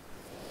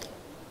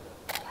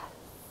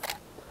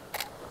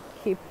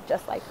 Keep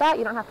just like that.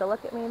 You don't have to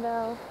look at me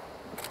though.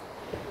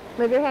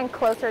 Move your hand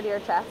closer to your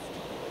chest.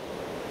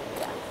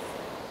 Yes.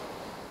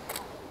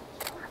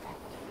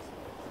 Perfect.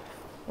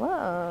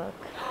 Look.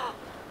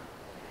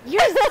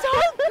 You're so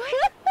good.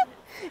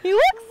 You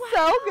look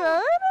so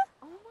good.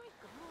 Oh my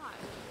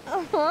god.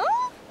 Uh-huh.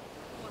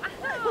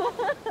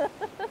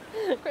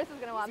 Chris is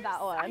gonna want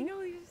that one. I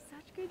know, these are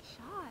such good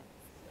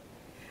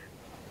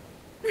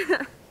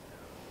shots.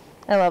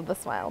 I love the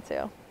smile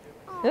too.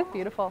 You look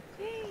beautiful.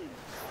 Thanks.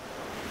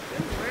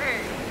 Good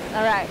work.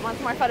 All right, want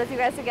some more photos of you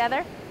guys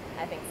together?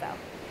 I think so.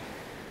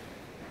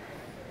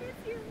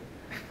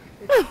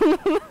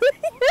 You're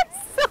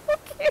so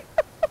cute.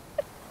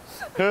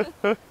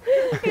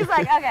 He's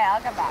like, okay,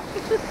 I'll come back.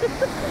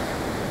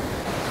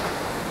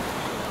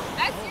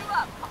 That's you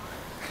up.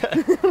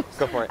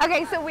 Go for it.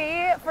 Okay, so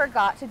we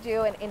forgot to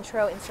do an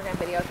intro Instagram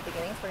video at the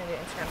beginning, so we're gonna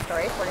do Instagram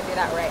stories. We're gonna do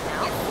that right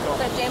now.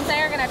 So James and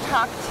I are gonna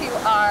talk to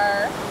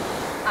our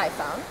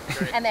iPhone,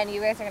 and then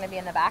you guys are gonna be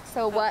in the back.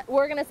 So what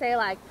we're gonna say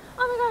like,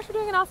 oh my gosh, we're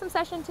doing an awesome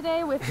session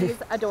today with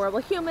these adorable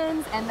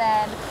humans, and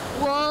then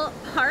we'll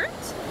part,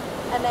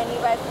 and then you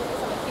guys can do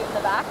something cute in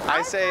the back.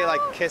 I say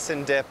like kiss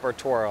and dip or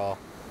twirl.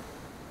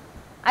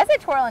 I say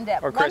twirl and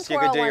dip. Or Chris, you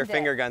could do your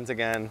finger guns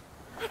again.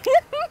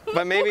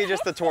 But maybe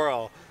just the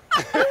twirl.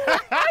 I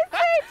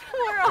say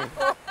twirl.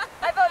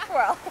 I vote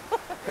twirl.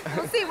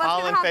 We'll see what's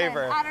All gonna in happen.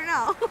 favor. I don't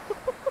know.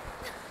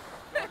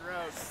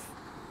 Gross.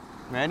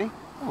 Ready?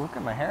 Oh, look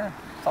at my hair.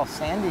 It's all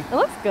sandy. It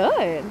looks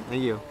good.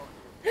 Thank you.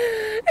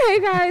 Hey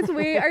guys,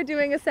 we are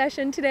doing a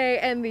session today,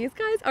 and these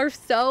guys are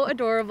so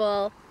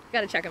adorable. You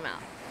gotta check them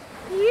out.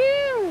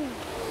 You.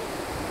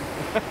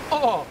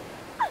 Oh!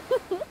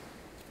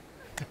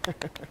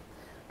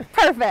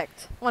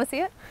 Perfect. Want to see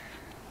it?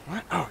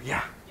 What? Oh,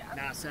 yeah.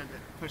 Nah, send it.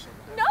 Push it.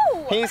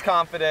 No. He's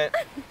confident.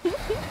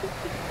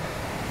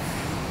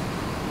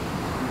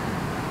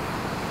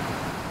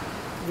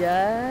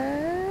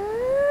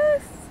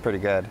 Yes. Pretty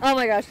good. Oh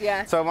my gosh,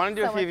 yes. So I want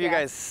to do a So few of much you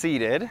yes. guys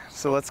seated.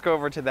 So let's go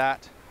over to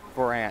that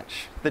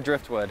branch, the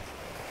driftwood.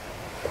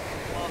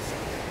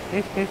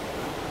 The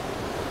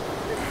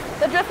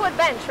driftwood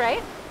bench,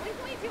 right? When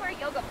can we do our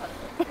yoga pose?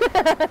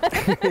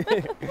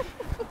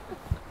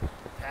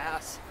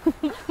 Pass. You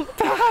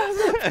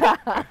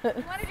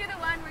want to do the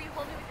one where you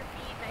hold it with your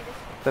feet and I just...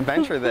 The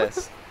bench or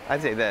this?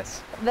 I'd say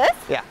this. This?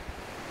 Yeah.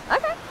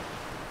 Okay.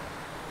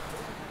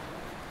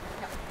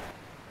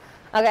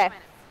 Okay. I'm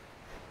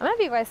gonna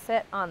have you guys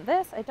sit on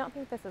this. I don't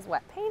think this is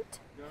wet paint.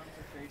 Do you want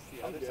to face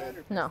the other side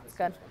or No, face it's this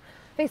good. way?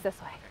 Face this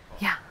way.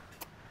 Yeah.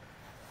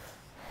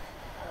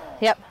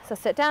 Yep. So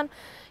sit down.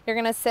 You're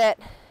gonna sit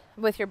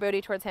with your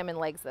booty towards him and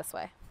legs this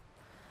way.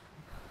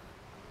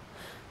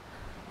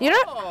 You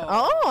don't.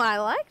 Oh, I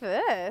like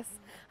this.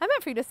 I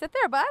meant for you to sit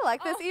there, but I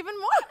like this even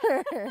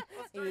more.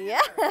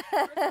 Yes.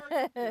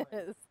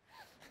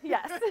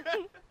 Yes.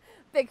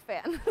 Big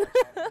fan.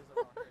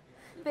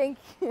 Thank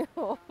you.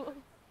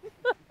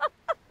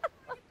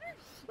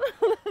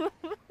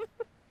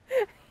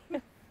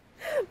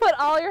 Put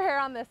all your hair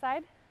on this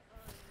side.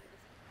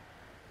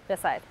 This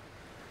side.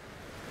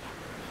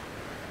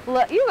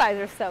 Look, you guys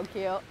are so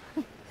cute.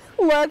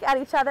 Look at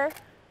each other.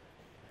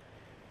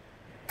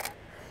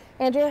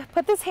 Andrea,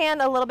 put this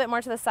hand a little bit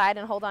more to the side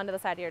and hold on to the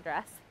side of your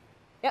dress.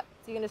 Yep,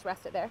 so you can just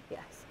rest it there.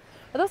 Yes.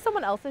 Are those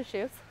someone else's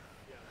shoes?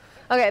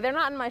 Okay, they're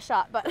not in my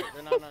shot, but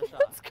They're not in our shot.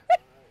 that's great.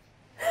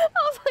 I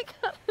was like,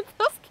 how did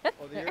those get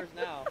Well, there? they're yours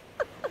now.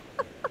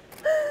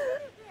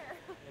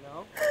 You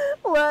know?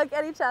 Look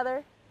at each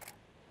other.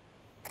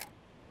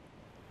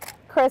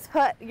 Chris,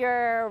 put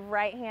your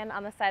right hand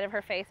on the side of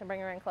her face and bring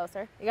her in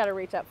closer. You got to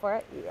reach up for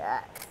it.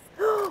 Yes.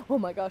 Oh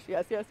my gosh,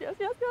 yes, yes, yes,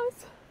 yes,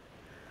 yes.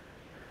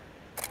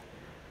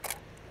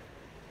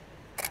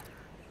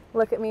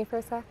 Look at me for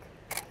a sec.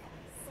 Yes.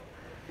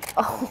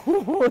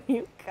 Oh,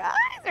 you guys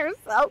are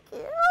so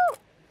cute.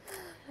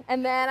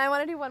 And then I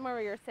want to do one more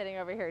where you're sitting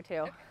over here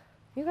too.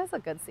 You guys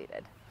look good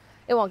seated.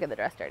 It won't get the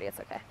dress dirty, it's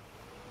okay.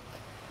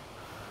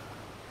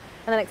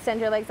 And then extend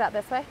your legs out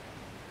this way.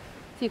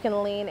 So you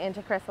can lean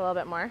into Chris a little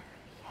bit more.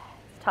 Yes.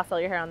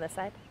 Tussle your hair on this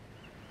side.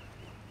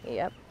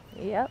 Yep,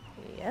 yep,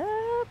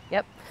 yep,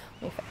 yep.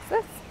 Let me fix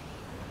this.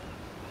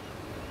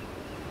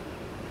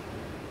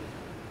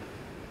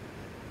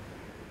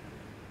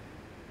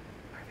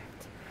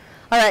 Perfect.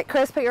 All right,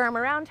 Chris, put your arm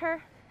around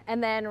her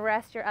and then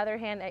rest your other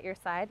hand at your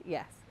side.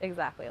 Yes,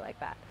 exactly like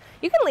that.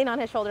 You can lean on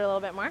his shoulder a little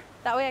bit more.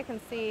 That way I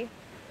can see.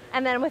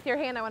 And then with your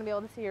hand, I want to be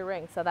able to see your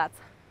ring. So that's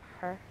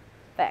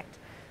perfect.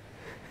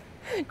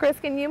 Chris,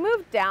 can you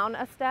move down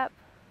a step?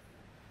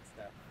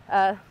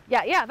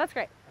 Yeah, that's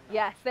great.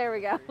 Yes, there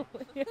we go.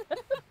 That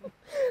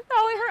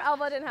way her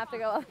elbow didn't have to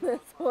go up this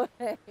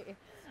way.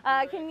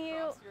 Can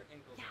you?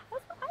 Yeah,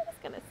 that's what I was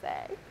gonna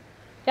say.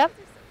 Yep.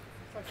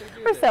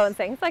 We're so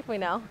insane. It's like we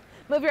know.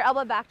 Move your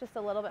elbow back just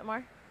a little bit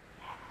more.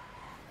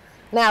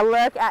 Now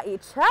look at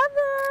each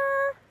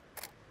other.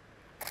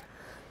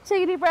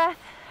 Take a deep breath.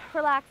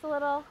 Relax a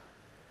little.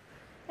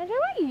 And I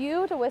want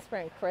you to whisper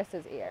in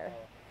Chris's ear.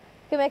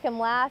 You can make him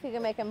laugh. You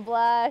can make him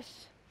blush.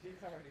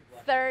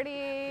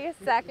 30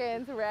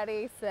 seconds,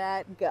 ready,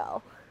 set,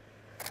 go.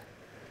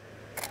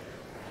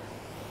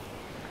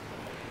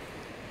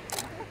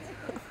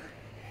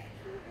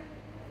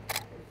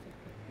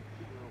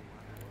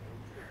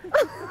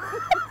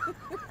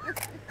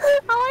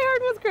 All I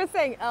heard was Chris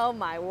saying, oh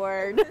my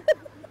word.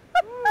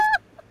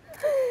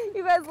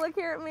 You guys look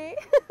here at me.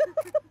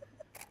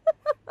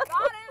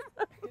 Got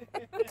him.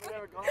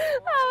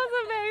 That was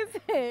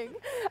amazing.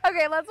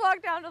 Okay, let's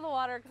walk down to the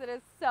water because it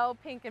is so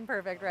pink and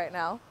perfect right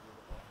now.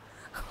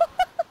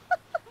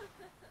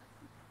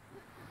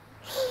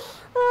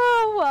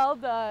 Oh, well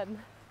done.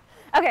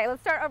 Okay,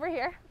 let's start over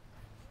here.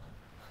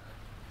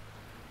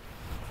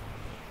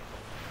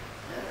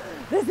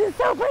 This is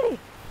so pretty.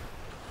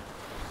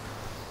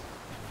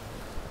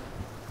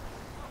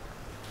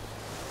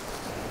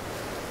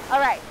 All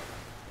right,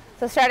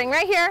 so starting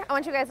right here, I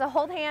want you guys to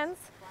hold hands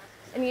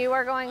and you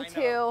are going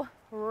to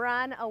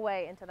run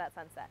away into that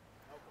sunset.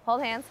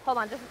 Hold hands, hold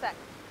on just a sec.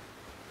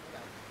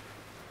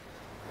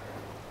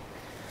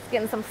 He's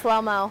getting some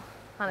slow-mo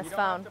on his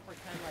phone. You don't have to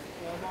pretend like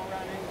slow-mo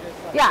running,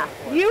 just like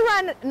Yeah, you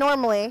run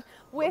normally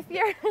with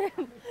your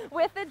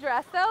with the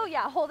dress though.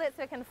 Yeah, hold it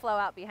so it can flow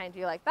out behind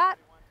you like that.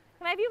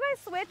 Can I have you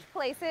guys switch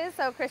places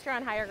so Chris, you're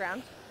on higher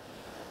ground?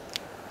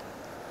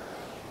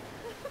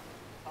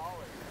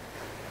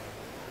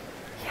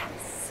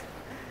 Yes.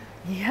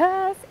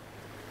 Yes.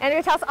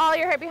 Andrew, toss all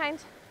your hair behind.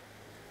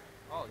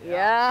 Oh,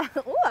 yeah.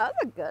 Yeah. Ooh, that was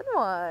a good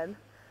one.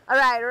 All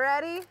right,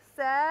 ready,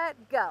 set,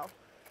 go.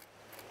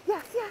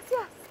 Yes, yes,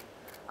 yes.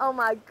 Oh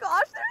my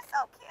gosh, they're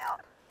so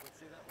cute. Let's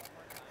see that one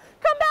more time.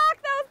 Come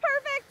back, that was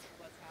perfect.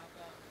 Let's have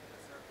them in a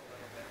circle a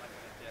little bit, like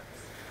when it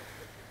dips.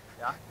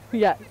 Yeah?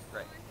 Yes.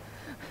 Great.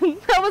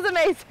 That was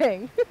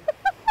amazing.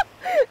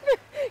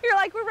 You're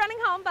like, we're running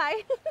home,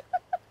 bye.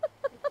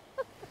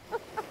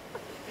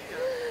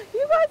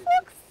 You guys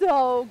look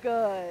so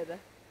good.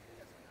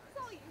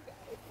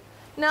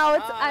 No,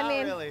 it's, I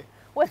mean, really.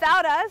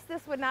 without us,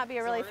 this would not be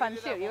a really So we're fun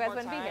gonna do shoot. that You one guys more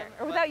wouldn't be time, here. Or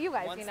but without you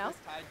guys, once you know? this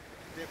tide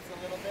dips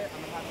a little bit,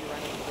 I'm gonna have you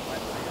run into the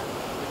wet side.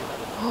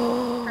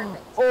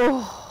 Perfect.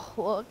 Oh,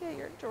 look at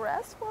your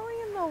dress flowing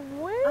in the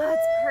wind. Oh,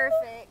 it's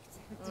perfect.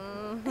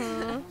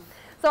 Mm-hmm.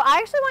 So I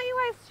actually want you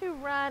guys to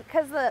run,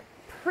 because the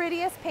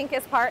prettiest,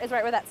 pinkest part is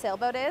right where that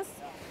sailboat is,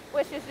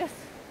 which is just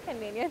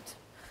convenient.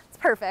 It's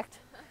perfect.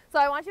 So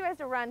I want you guys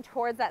to run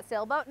towards that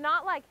sailboat,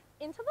 not like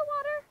into the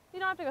water. You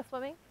don't have to go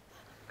swimming.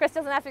 Chris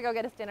doesn't have to go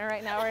get us dinner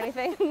right now or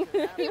anything.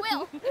 He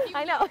will.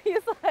 I know. He's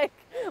like,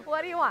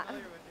 what do you want?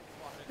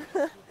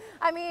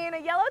 I mean, a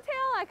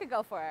yellowtail, I could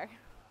go for.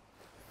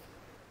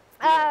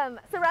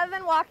 So rather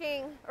than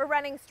walking or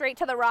running straight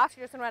to the rocks,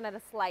 you're just gonna run at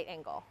a slight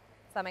angle.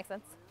 Does that make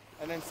sense?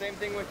 And then same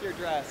thing with your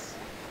dress.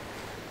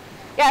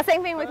 Yeah,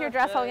 same thing with your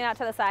dress holding out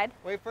to the side.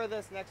 Wait for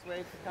this next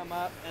wave to come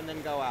up and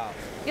then go out.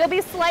 You'll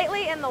be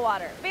slightly in the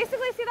water.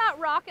 Basically, see that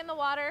rock in the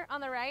water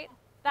on the right?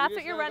 That's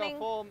what you're running.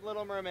 Full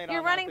Little Mermaid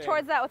You're on running that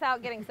towards that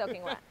without getting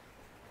soaking wet.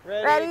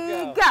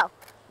 Ready, go.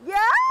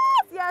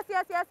 Yes, yes,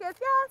 yes, yes, yes,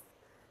 yes.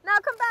 Now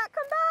come back,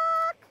 come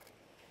back.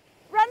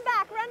 Run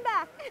back, run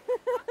back.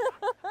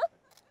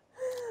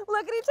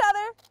 Look at each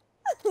other.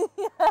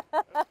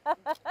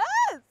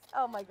 Yes.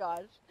 Oh my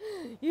gosh.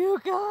 You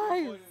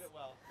guys. You did it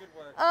well. Good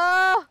work.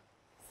 Oh,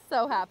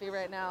 so happy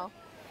right now.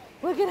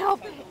 Look at how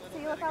pink.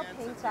 See, look how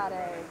pink that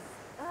is.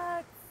 Oh,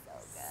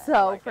 it's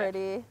so good. So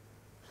pretty.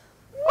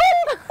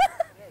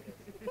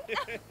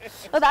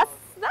 Well,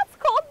 that's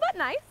cold but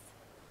nice.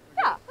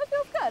 Yeah, that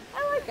feels good.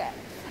 I like it.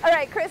 All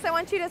right, Chris, I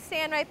want you to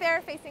stand right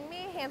there facing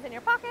me, hands in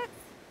your pockets.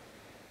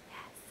 Yes.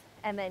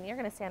 And then you're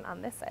gonna stand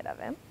on this side of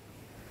him.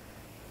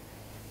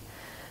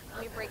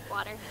 Let me break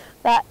water.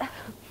 That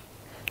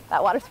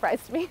water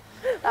surprised me.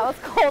 That was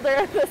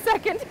colder the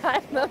second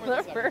time than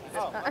the first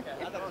time.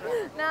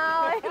 No,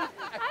 I thought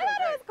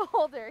it was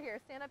colder. Here,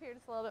 stand up here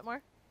just a little bit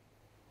more.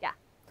 Yeah.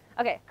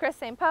 Okay, Chris,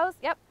 same pose.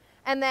 Yep.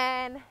 And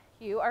then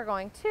you are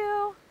going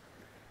to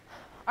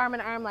arm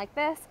in arm like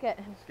this.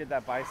 Just get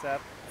that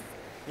bicep.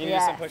 You need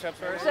Yes. to do some push-ups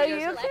first? So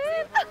you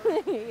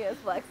can, he is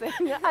flexing.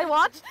 I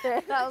watched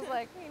it. I was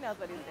like, he knows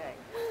what he's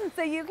doing.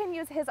 So you can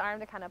use his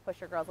arm to kind of push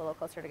your girls a little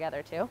closer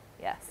together too.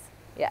 Yes,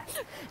 yes.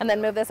 And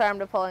then move this arm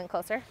to pull in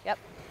closer. Yep.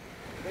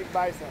 Big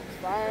biceps,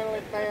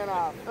 finally paying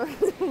off.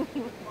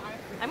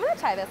 I'm gonna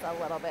tie this a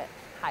little bit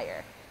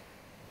higher.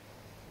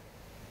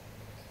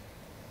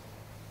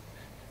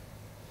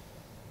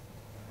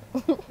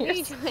 Are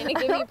you trying to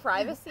give me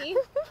privacy?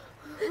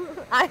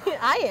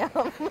 I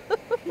am.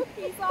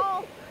 He's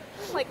all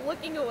like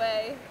looking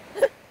away.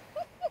 You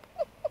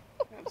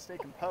have to stay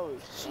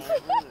composed. We're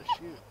gonna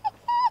shoot.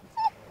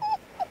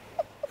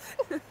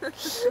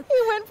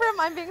 He went from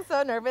I'm being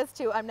so nervous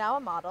to I'm now a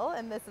model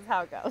and this is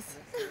how it goes.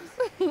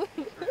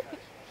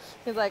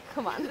 He's like,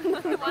 come on.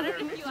 I wanted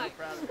to be like,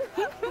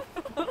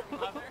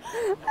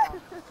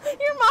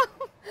 Your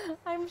mom,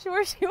 I'm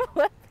sure she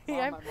would be.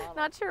 Mom, I'm my model.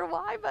 not sure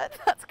why, but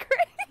that's great.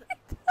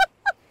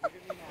 Look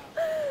at me now.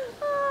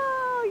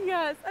 Oh,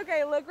 yes.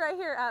 Okay, look right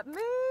here at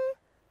me.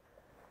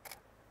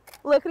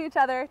 Look at each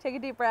other. Take a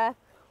deep breath.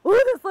 Ooh,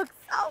 this looks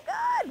so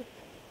good.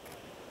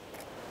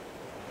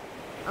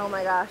 Oh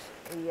my gosh.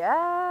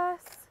 Yes.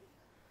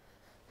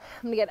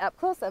 I'm gonna get up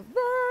close of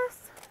this.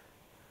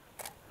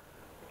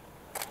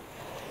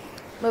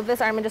 Move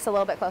this arm in just a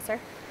little bit closer.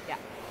 Yeah.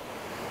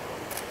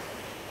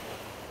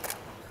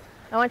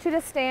 I want you to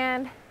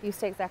stand. You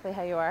stay exactly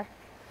how you are.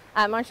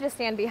 I want you to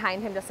stand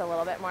behind him just a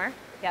little bit more.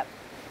 Yep.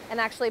 And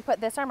actually put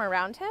this arm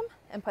around him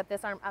and put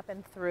this arm up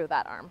and through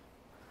that arm.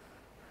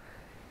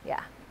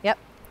 Yeah. Yep.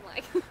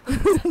 like, Put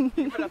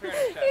it up here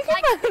in his chest.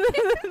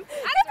 I can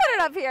put it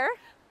up here.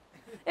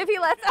 If he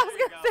lets, I was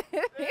gonna say,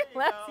 if There he you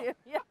lets go. you,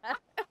 yes.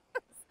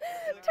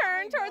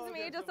 Turn towards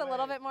me just a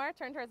little bit more.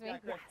 Turn towards me. Yeah,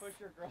 Chris, Yes. push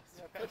your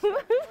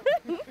girls.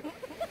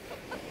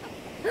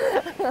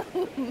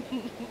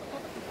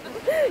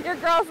 Your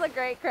girls look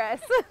great,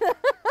 Chris.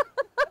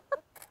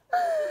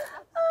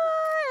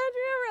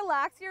 Andrea,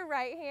 relax your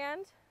right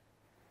hand.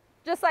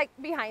 Just like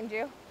behind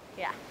you.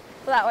 Yeah.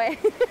 So that way.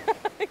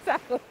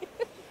 Exactly.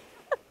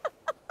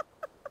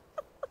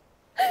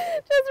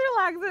 Just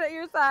relax it at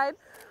your side.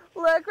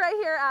 Look right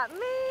here at me.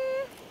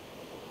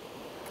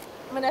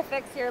 I'm gonna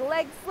fix your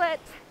leg slit.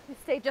 You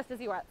stay just as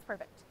you are. It's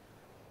perfect.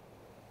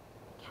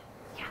 Yeah,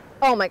 yeah.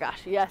 Oh my gosh.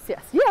 Yes,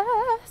 yes,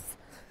 yes.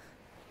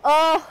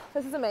 Oh,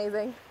 this is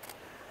amazing.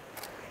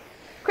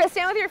 Chris,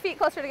 stand with your feet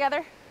closer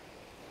together.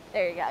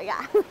 There you go,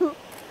 yeah.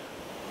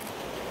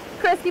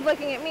 Chris, keep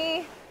looking at me.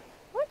 I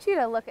want you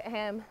to look at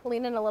him.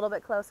 Lean in a little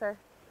bit closer.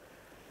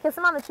 Kiss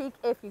him on the cheek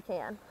if you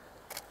can.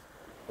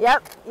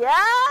 Yep,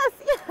 yes,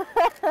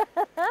 yes.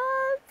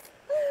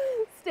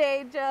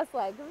 Stay just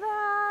like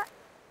that.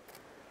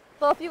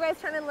 Both you guys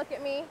turn and look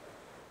at me.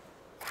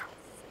 Yes.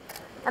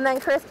 And then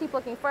Chris, keep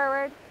looking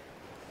forward.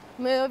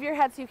 Move your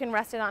head so you can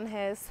rest it on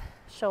his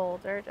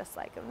shoulder, just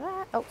like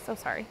that. Oh, so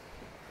sorry.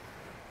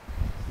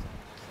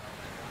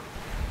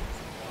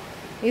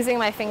 Using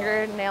my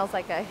fingernails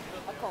like a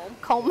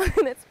comb,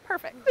 and it's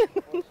perfect.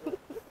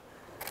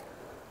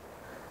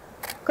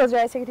 Close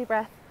your eyes, take a deep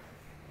breath.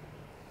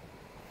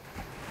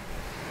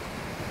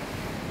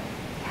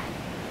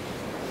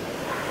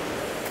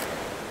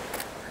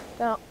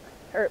 Don't,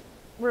 or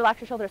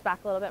relax your shoulders back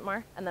a little bit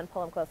more, and then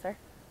pull them closer.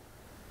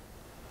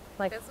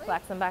 Like This way?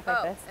 flex them back like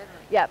Oh, this. okay.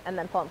 Yep, and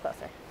then pull them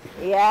closer.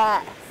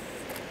 Yes.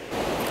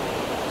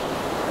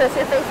 Chris,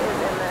 your face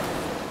is in this.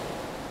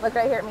 Look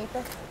right here at me,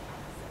 Chris.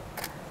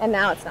 And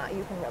now it's not.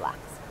 You can relax.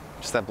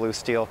 Just that blue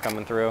steel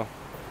coming through.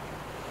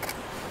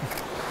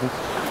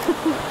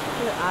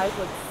 Your eyes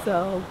look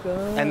so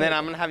good. And then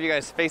I'm gonna have you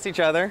guys face each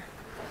other.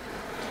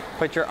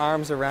 Put your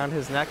arms around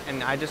his neck,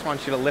 and I just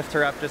want you to lift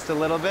her up just a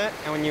little bit.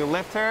 And when you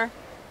lift her,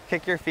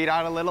 kick your feet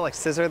out a little, like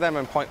scissor them,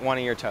 and point one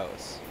of your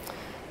toes.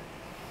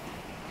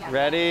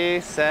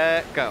 Ready,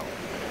 set, go.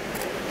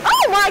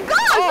 Oh my gosh!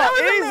 Oh, that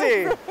was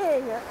easy.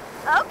 amazing.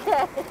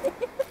 Okay.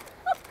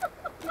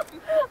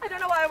 I don't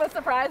know why I was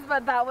surprised,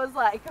 but that was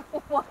like,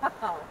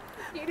 wow.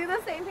 Can you do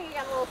the same thing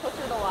again, a little push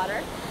through the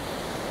water?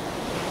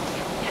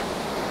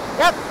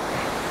 Yep.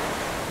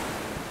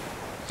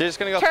 You're just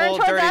gonna go Turn full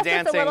towards dirty us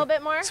dancing. just a little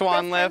bit more.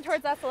 Swan Chris, lift.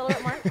 Turn towards us a little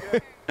bit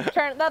more.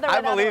 Turn the other way.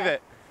 I the other believe way.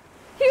 it.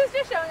 He was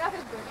just showing off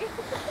his booty.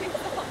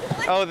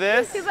 Oh,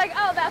 this? He's like,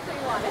 oh, that's what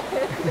he wanted.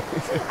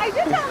 I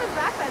did tell him his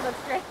backside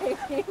looks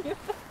great.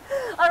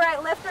 All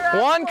right, lift her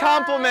up. One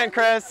compliment,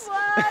 Chris.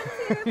 1,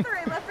 2, 3.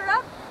 Lift her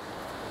up.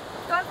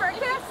 Going for a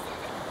kiss.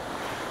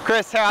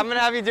 Chris, here, I'm gonna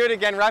have you do it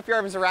again. Wrap your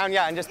arms around,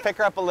 yeah, and just pick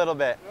her up a little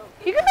bit.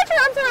 You can put your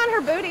arms around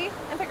her booty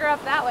and pick her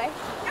up that way.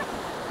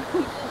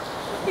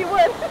 He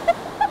would.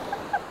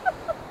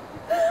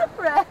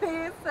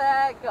 Ready,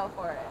 set, go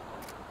for it.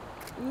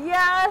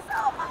 Yes.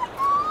 Oh my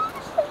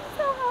gosh. I'm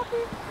so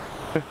happy.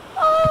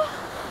 Oh,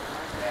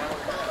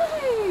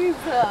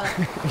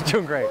 guys. You're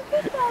doing great. Look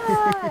at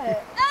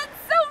that. That's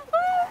so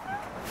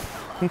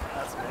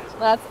fun.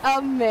 That's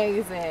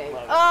amazing.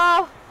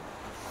 Oh.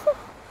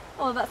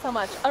 I love that so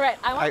much. All right,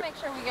 I want to make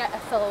sure we get a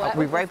silhouette.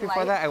 Right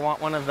before that, I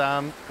want one of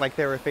them, like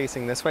they were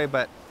facing this way,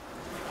 but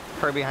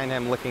her behind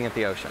him looking at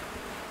the ocean.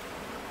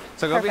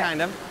 So go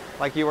behind him,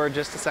 like you were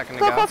just a second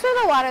ago. Go closer to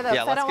the water, though.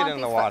 Yeah, let's get in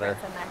the water.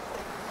 In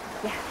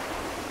there. Yeah.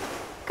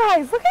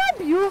 Guys, look how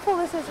beautiful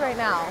this is right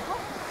now.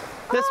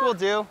 This will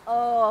do.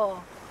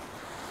 Oh,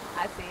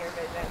 I see your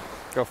vision.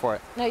 Go for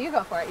it. No, you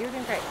go for it. You're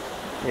doing great.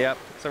 Yep.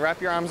 So wrap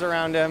your arms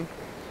around him,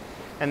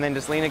 and then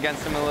just lean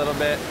against him a little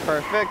bit.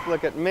 Perfect.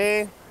 Look at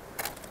me.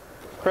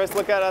 Chris,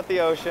 look out at the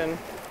ocean.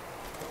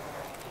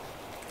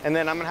 And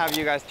then I'm gonna have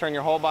you guys turn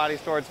your whole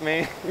bodies towards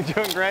me. You're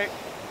doing great.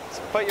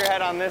 Just put your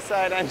head on this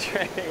side,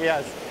 Andre.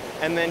 Yes.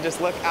 And then just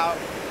look out.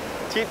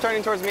 Keep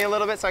turning towards me a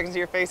little bit so I can see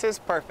your faces.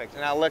 Perfect.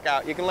 And now look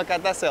out. You can look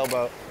at that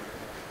sailboat.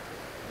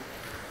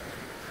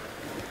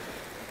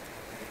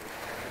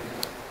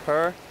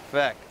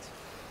 Perfect.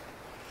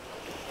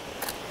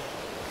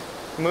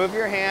 Move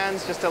your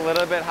hands just a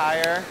little bit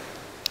higher.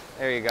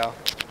 There you go.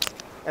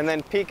 And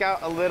then peek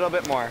out a little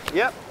bit more.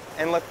 Yep.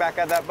 And look back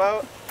at that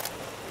boat.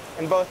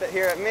 And both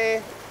here at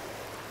me.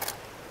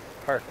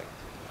 Perfect.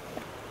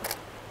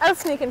 I was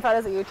sneaking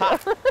photos of you too.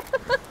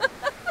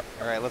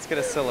 All right, let's get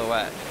a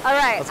silhouette. All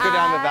right. Let's go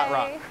down to that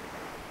rock.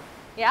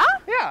 Yeah?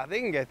 Yeah, they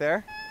can get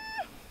there.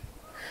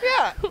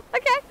 Yeah.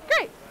 Okay,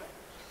 great.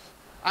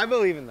 I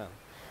believe in them.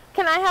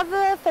 Can I have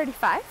the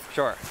 35?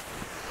 Sure.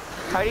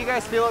 How do you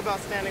guys feel about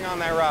standing on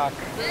that rock?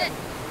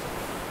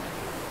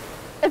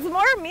 It's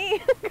more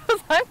me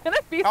because I'm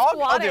gonna be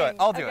squatting. I'll do it.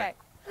 I'll do it.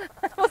 You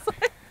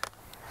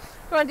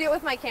want to do it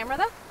with my camera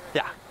though?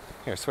 Yeah.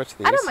 Here, switch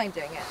these. I don't mind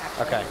doing it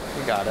actually. Okay,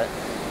 you got it.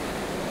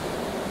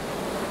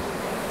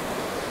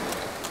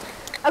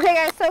 Okay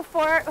guys, so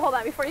hold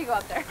on, before you go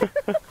up there.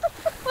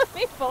 Let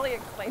me fully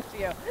explain to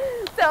you.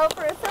 So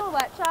for a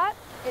silhouette shot,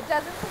 it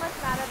doesn't so much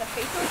matter the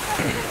facial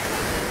expression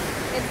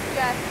it's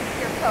just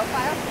your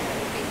profile is going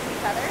to be facing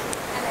each other,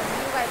 and then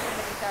you guys are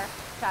going to be dark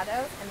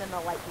shadows, and then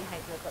the light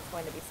behind you is what's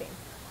going to be seen.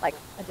 Like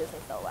a Disney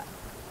silhouette.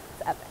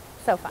 It's epic.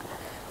 So fun.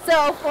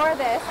 So for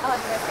this, I'll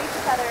have you guys face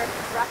each other,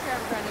 wrap your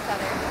arms around each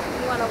other.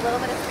 You want a little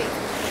bit of space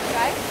between you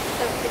guys.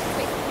 So get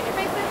space between your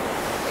faces,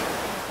 space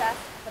between your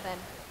chest, but then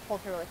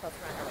hold her really close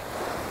around her waist.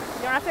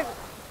 You don't have to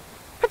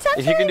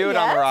pretend. If you can do it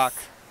on the rock.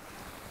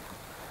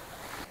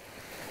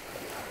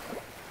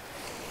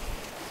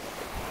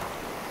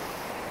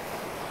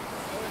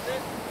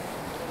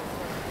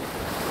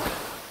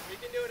 We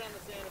can do it on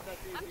the sand if that's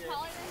easier. I'm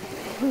taller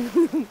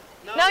than you.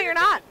 No, you're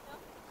not.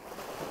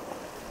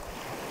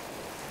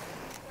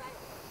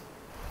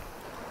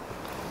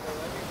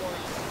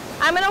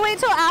 I'm gonna wait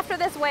till after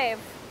this wave,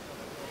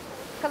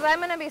 because I'm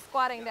gonna be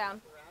squatting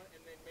down. And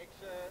then make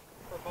sure,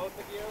 for both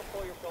of you,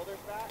 pull your shoulders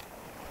back.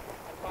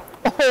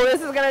 Oh, this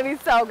is gonna be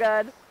so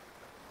good.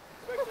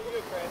 Especially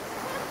you, Chris.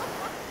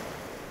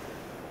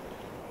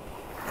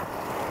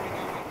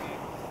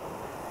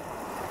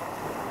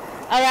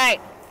 All right,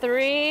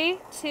 3,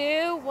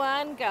 2,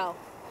 1, go.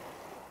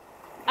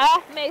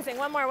 Amazing,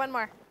 one more, one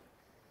more.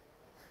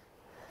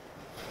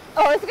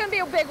 Oh, it's gonna be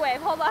a big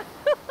wave, hold on.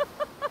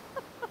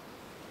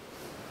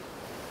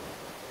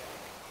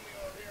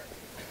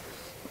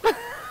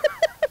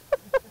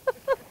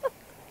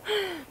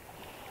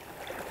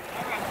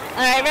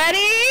 All right,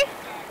 ready?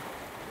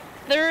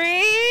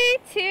 3,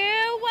 2,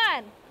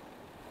 1.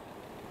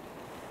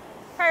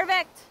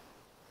 Perfect.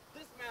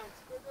 Dismount.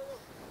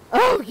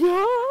 Oh,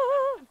 yeah.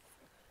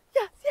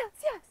 Yes, yes,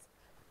 yes.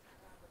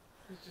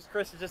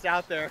 Chris is just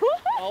out there,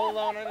 all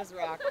alone on his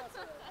rock.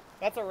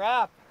 That's a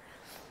wrap.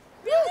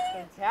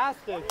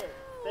 Fantastic.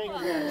 Thank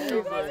you.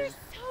 You guys are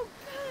so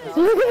good.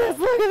 Look at this,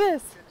 look at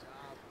this.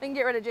 We can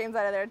get rid of James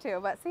out of there too,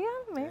 but see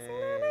how amazing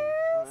that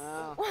is?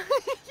 Wow.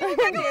 James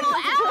is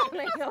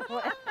running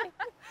away.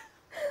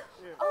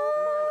 Dude,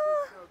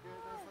 Oh. so good.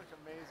 Those look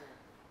amazing.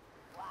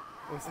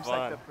 It's Looks fun.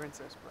 like the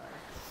Princess Bride.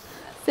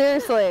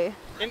 Seriously.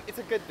 And it's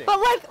a good thing. But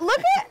like, look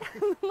at how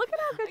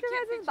good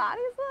your guys'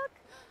 bodies look.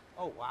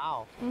 Oh,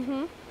 wow.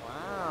 Mm-hmm.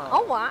 Wow.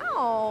 Oh,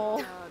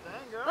 wow.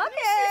 Dang girl.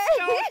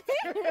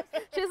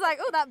 Okay. She's like,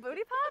 oh, that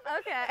booty pop?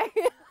 Okay.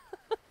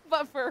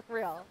 But for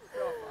real.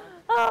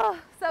 Oh,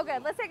 so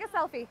good. Let's take a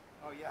selfie.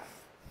 Oh, yeah.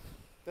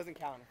 Doesn't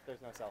count if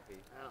there's no selfie.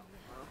 Oh,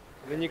 well.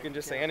 Then you can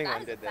just say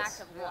anyone did this.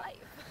 Fact of life.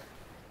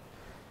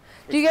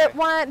 Did you get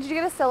one? Did you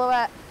get a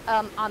silhouette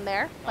on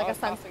there, like a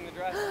sun? Tossing the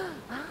dress.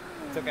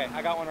 It's okay.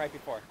 I got one right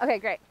before. Okay,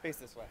 great. Face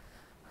this way.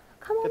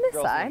 Come on Get the this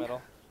girls in the side.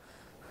 middle.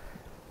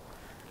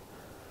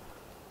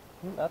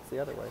 That's the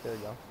other way. There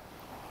you go.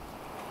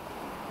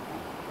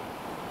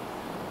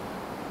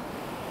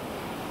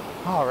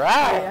 All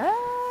right.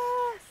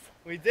 Yes.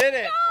 We did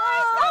it.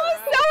 Oh, that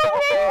was so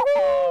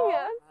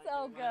amazing.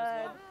 So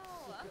good.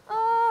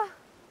 Oh,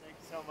 Thank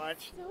you so so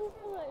much. So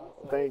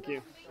fun. Thank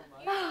you.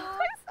 I'm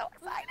so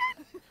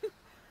excited.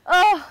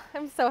 Oh,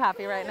 I'm so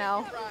happy right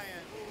now. Ryan.